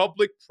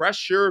public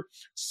pressure,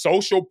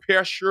 social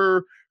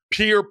pressure,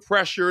 peer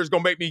pressure is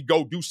going to make me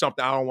go do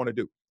something I don't want to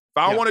do.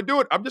 If I don't want to do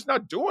it, I'm just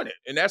not doing it.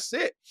 And that's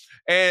it.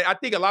 And I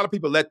think a lot of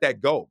people let that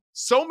go.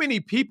 So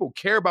many people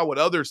care about what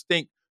others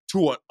think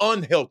to an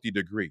unhealthy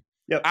degree.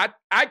 Yep.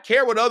 I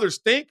care what others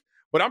think,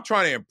 but I'm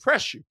trying to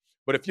impress you.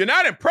 But if you're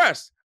not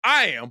impressed,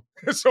 I am.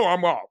 So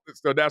I'm off.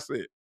 So that's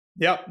it.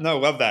 Yep. No,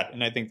 love that.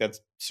 And I think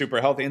that's super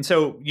healthy. And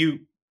so you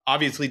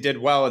obviously did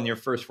well in your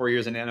first 4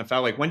 years in the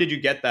NFL. Like when did you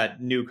get that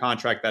new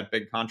contract, that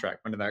big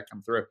contract? When did that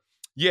come through?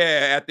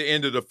 Yeah, at the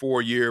end of the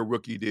 4-year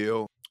rookie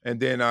deal. And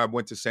then I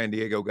went to San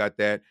Diego, got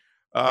that.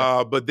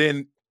 But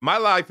then my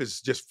life is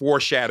just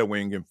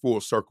foreshadowing and full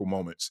circle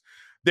moments.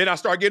 Then I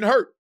start getting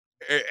hurt.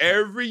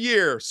 Every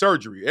year,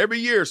 surgery.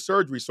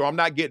 So I'm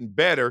not getting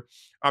better.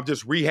 I'm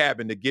just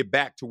rehabbing to get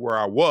back to where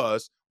I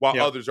was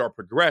while others are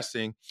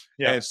progressing.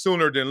 Yeah. And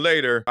sooner than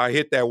later, I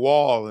hit that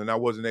wall and I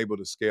wasn't able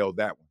to scale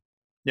that one.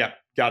 Yeah,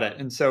 got it.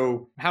 And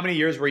so how many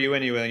years were you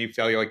in when you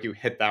felt like you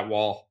hit that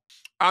wall?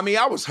 I mean,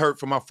 I was hurt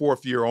from my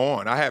 4th year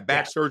on. I had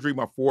back surgery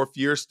my 4th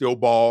year, still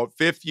bald.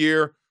 5th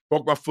year,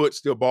 broke my foot,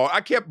 still bald.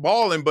 I kept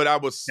balling, but I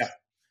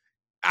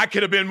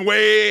could have been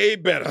way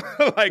better.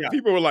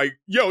 People were like,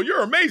 yo,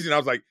 you're amazing. I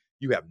was like,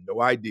 you have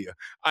no idea.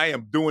 I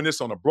am doing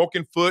this on a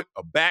broken foot,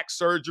 a back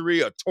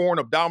surgery, a torn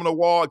abdominal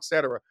wall,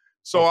 etc.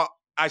 So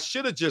I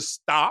should have just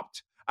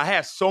stopped. I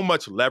had so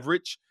much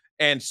leverage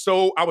And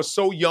so I was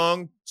so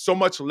young, so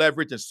much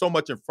leverage and so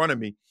much in front of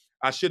me.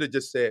 I should have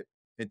just said,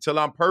 until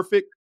I'm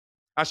perfect,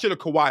 I should have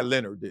Kawhi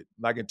Leonard did.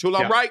 Like, until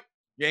I'm Yeah. right,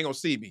 you ain't going to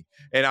see me.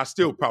 And I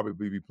still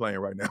probably be playing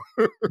right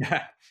now.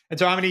 Yeah. And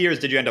so how many years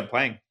did you end up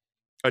playing?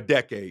 A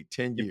decade,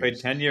 10 You years. played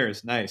 10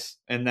 years. Nice.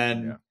 And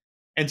then, Yeah.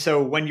 and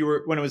so when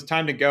it was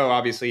time to go,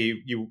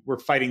 obviously you were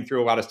fighting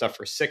through a lot of stuff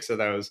for 6 of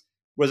those.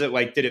 Was it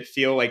like, did it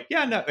feel like,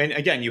 yeah, no. And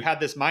again, you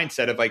had this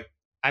mindset of like,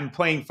 I'm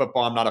playing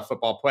football. I'm not a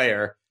football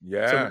player.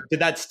 Yeah. So did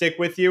that stick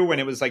with you when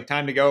it was like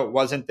time to go? It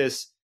wasn't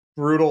this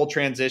brutal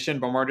transition,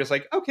 but more just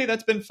like, okay,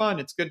 that's been fun.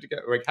 It's good to go.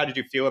 Like, how did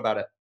you feel about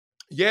it?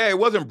 Yeah, it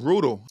wasn't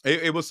brutal.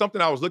 It was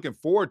something I was looking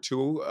forward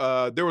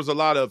to. There was a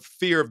lot of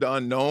fear of the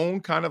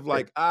unknown, kind of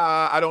like,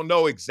 I don't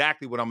know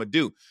exactly what I'm going to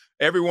do.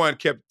 Everyone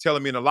kept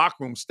telling me in the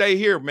locker room, stay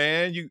here,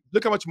 man. You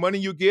look how much money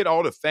you get,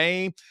 all the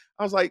fame.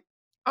 I was like,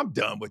 I'm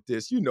done with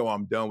this. You know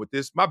I'm done with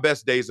this. My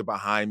best days are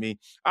behind me.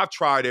 I've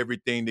tried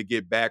everything to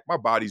get back. My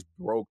body's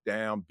broke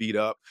down, beat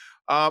up.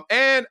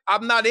 And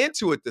I'm not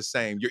into it the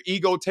same. Your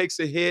ego takes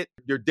a hit.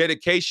 Your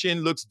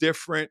dedication looks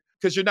different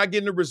because you're not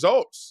getting the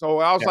results. So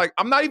I was like,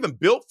 I'm not even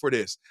built for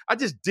this. I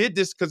just did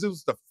this because it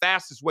was the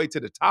fastest way to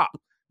the top.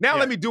 Now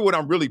let me do what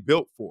I'm really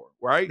built for,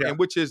 right? Yeah. And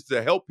which is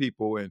to help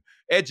people and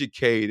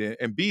educate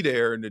and be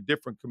there in the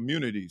different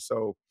communities.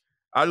 So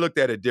I looked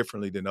at it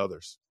differently than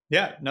others.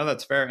 Yeah, no,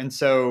 that's fair. And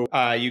so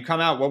you come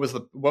out, what was, I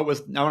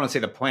want to say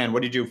the plan.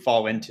 What did you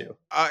fall into?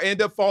 I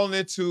ended up falling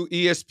into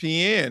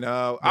ESPN.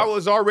 I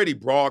was already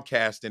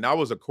broadcasting. I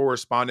was a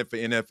correspondent for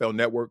NFL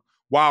Network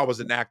while I was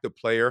an active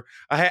player.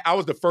 I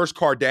was the first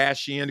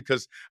Kardashian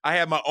because I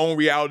had my own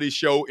reality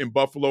show in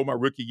Buffalo my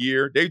rookie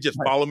year. They just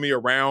followed me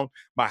around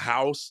my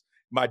house,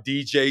 my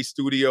DJ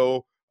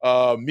studio,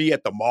 me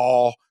at the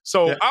mall.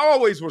 So I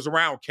always was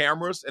around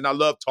cameras, and I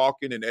loved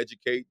talking and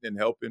educating and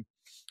helping.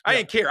 I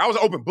didn't care. I was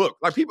an open book.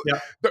 Like people,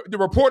 the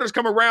reporters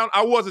come around.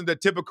 I wasn't the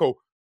typical,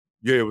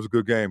 yeah, it was a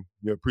good game.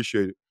 Yeah,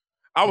 appreciate it.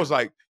 I was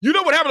like, you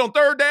know what happened on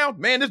third down?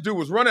 Man, this dude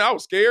was running. I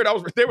was scared.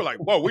 They were like,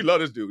 whoa, we love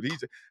this dude.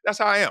 That's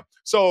how I am.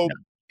 So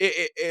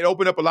it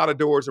opened up a lot of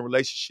doors and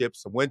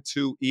relationships. I went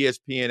to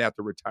ESPN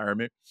after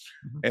retirement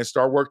and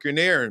started working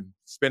there and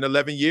spent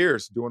 11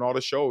 years doing all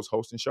the shows,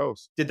 hosting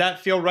shows. Did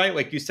that feel right?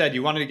 Like you said,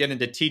 you wanted to get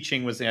into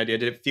teaching was the idea.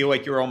 Did it feel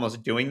like you were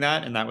almost doing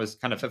that and that was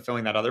kind of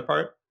fulfilling that other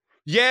part?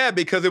 Yeah,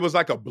 because it was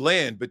like a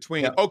blend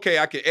between, okay,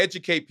 I can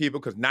educate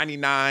people because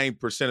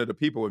 99% of the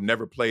people have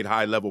never played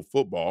high-level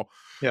football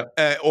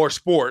or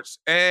sports.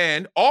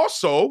 And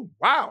also,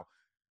 wow,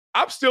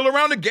 I'm still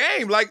around the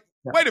game. Like,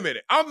 wait a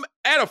minute. I'm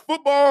at a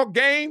football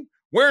game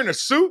wearing a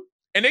suit,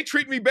 and they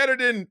treat me better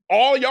than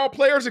all y'all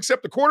players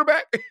except the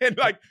quarterback. And,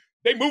 like,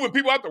 they moving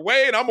people out the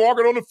way, and I'm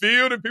walking on the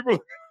field, and people,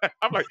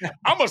 I'm like,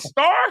 I'm a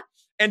star?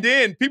 And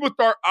then people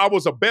thought I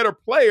was a better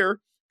player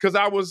because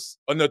I was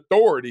an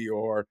authority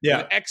or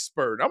an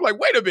expert. I'm like,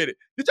 wait a minute.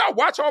 Did y'all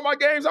watch all my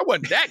games? I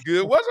wasn't that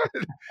good, was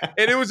I?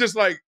 And it was just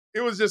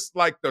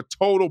like the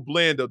total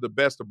blend of the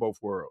best of both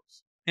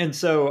worlds. And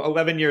so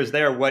 11 years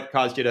there, what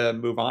caused you to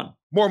move on?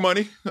 More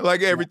money,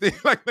 like everything.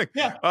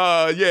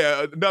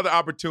 Another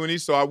opportunity.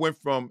 So I went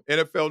from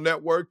NFL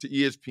Network to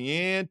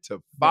ESPN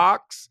to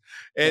Fox.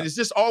 And it's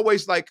just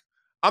always like,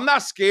 I'm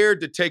not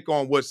scared to take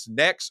on what's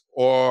next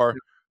or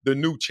the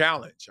new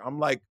challenge. I'm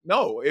like,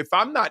 no, if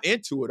I'm not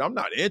into it, I'm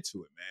not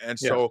into it, man.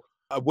 So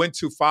I went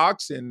to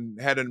Fox and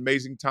had an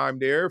amazing time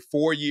there,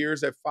 4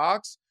 years at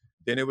Fox.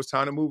 Then it was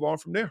time to move on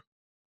from there.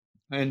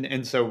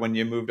 And so when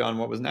you moved on,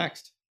 what was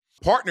next?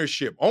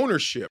 Partnership,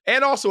 ownership,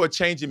 and also a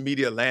change in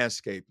media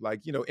landscape.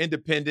 Like,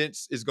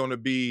 independence is going to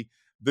be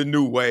the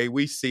new way.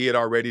 We see it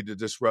already, the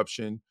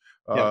disruption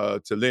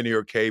to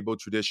linear cable,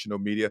 traditional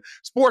media.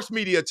 Sports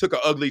media took an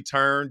ugly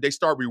turn. They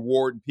start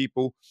rewarding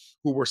people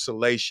who were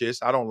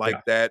salacious. I don't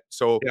like that.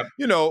 So,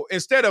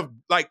 instead of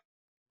like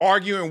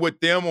arguing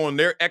with them on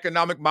their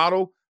economic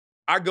model,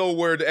 I go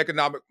where the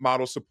economic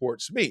model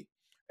supports me.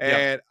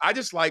 And I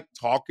just like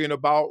talking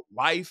about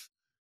life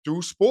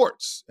through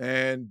sports,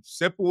 and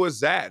simple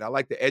as that. I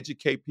like to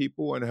educate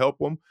people and help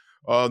them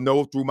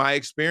know through my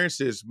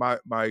experiences,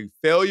 my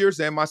failures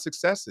and my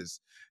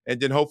successes. And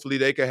then hopefully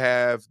they can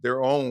have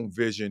their own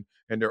vision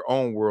and their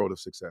own world of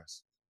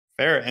success.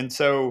 Fair. And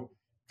so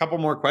a couple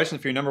more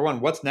questions for you. Number one,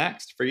 what's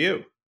next for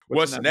you?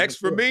 What's next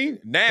for me?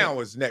 Now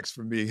is next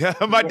for me.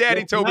 My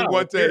dad told me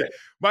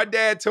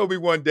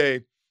one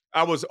day,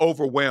 I was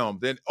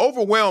overwhelmed. And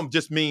overwhelmed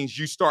just means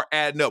you start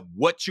adding up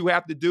what you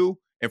have to do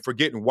and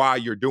forgetting why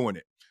you're doing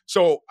it.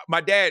 So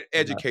my dad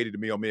educated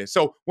me on this.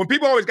 So when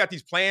people always got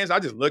these plans, I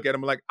just look at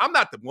them like, I'm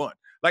not the one.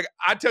 Like,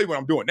 I tell you what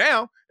I'm doing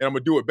now, and I'm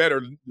going to do it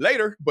better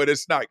later, but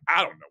it's not,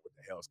 I don't know what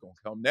the hell is going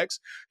to come next.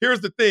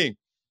 Here's the thing.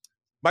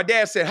 My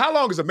dad said, how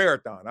long is a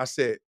marathon? I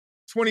said,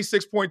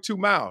 26.2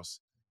 miles.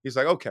 He's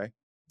like, okay,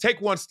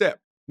 take one step.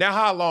 Now,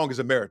 how long is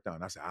a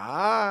marathon? I said,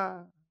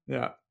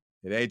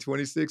 it ain't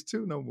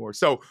 26.2 no more.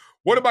 So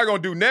what am I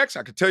going to do next?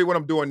 I can tell you what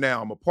I'm doing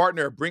now. I'm a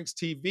partner at Brinks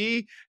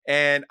TV,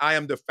 and I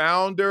am the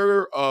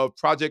founder of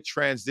Project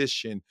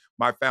Transition,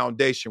 my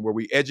foundation, where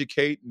we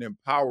educate and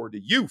empower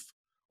the youth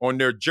on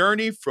their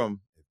journey from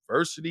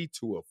adversity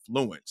to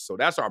affluence. So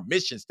that's our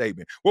mission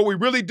statement. What we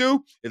really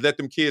do is let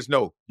them kids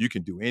know you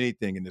can do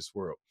anything in this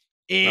world.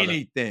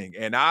 Anything.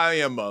 And I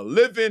am a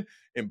living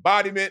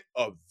embodiment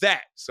of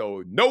that.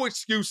 So no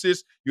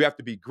excuses. You have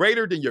to be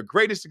greater than your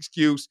greatest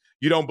excuse.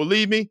 You don't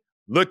believe me?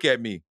 Look at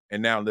me.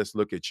 And now let's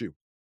look at you.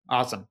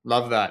 Awesome.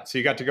 Love that. So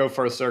you got to go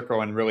full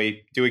circle and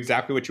really do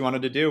exactly what you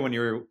wanted to do when you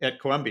were at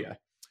Columbia.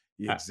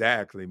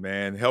 Exactly,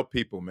 man. Help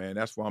people, man.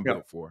 That's what I'm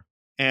built for.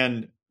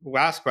 And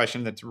last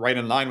question that's right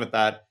in line with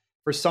that.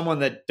 For someone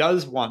that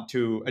does want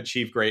to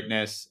achieve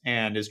greatness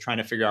and is trying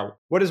to figure out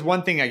what is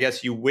one thing I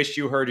guess you wish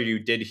you heard or you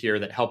did hear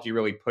that helped you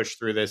really push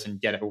through this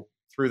and get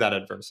through that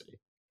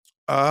adversity?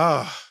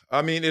 I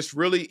mean, it's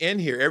really in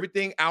here.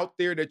 Everything out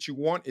there that you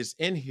want is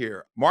in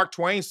here. Mark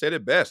Twain said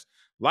it best.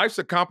 Life's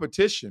a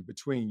competition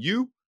between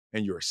you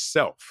and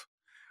yourself.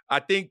 I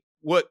think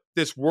what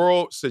this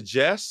world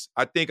suggests,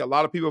 I think a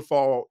lot of people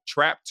fall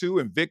trapped to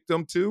and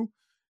victim to,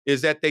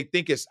 is that they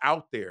think it's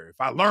out there. If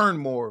I learn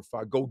more, if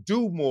I go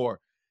do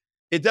more,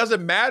 it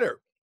doesn't matter.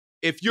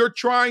 If you're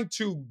trying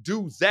to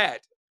do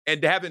that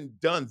and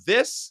haven't done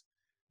this,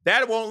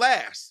 that won't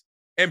last.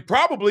 And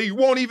probably you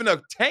won't even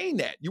attain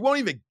that. You won't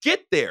even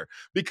get there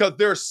because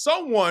there's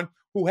someone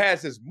who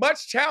has as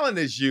much talent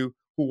as you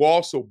who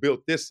also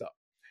built this up.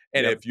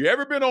 And if you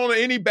ever been on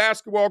any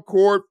basketball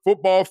court,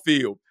 football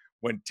field,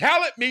 when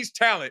talent meets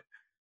talent,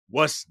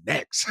 what's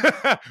next?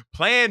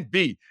 Plan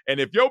B. And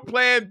if your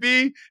plan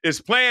B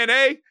is plan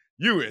A,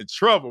 you in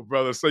trouble,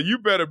 brother. So you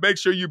better make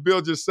sure you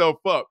build yourself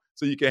up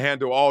so you can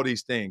handle all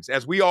these things.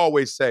 As we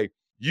always say,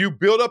 you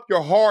build up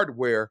your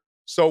hardware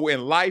so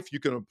in life you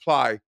can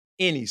apply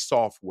any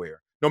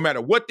software. No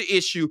matter what the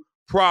issue,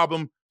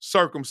 problem,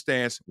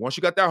 circumstance, once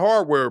you got that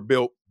hardware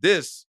built,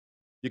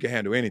 you can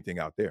handle anything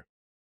out there.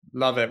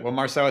 Love it. Well,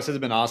 Marcellus, has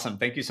been awesome.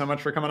 Thank you so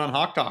much for coming on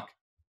Hawk Talk.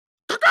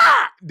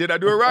 Did I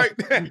do it right?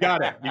 You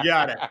got it. You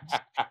got it.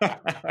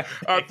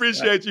 I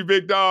appreciate you,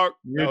 big dog.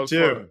 You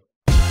too. Fun.